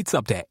 with rates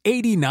up to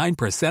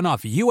 89%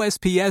 off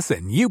USPS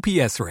and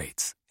UPS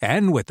rates.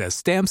 And with the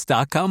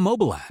Stamps.com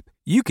mobile app,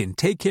 you can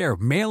take care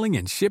of mailing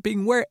and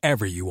shipping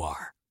wherever you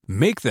are.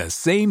 Make the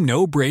same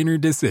no-brainer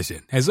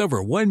decision as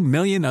over 1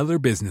 million other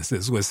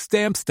businesses with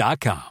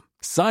Stamps.com.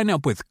 Sign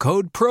up with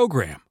code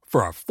PROGRAM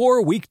for a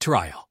 4-week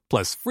trial,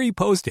 plus free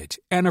postage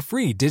and a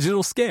free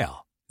digital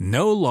scale.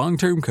 No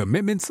long-term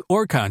commitments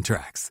or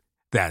contracts.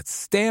 That's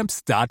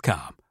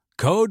Stamps.com.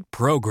 Code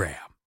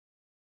PROGRAM.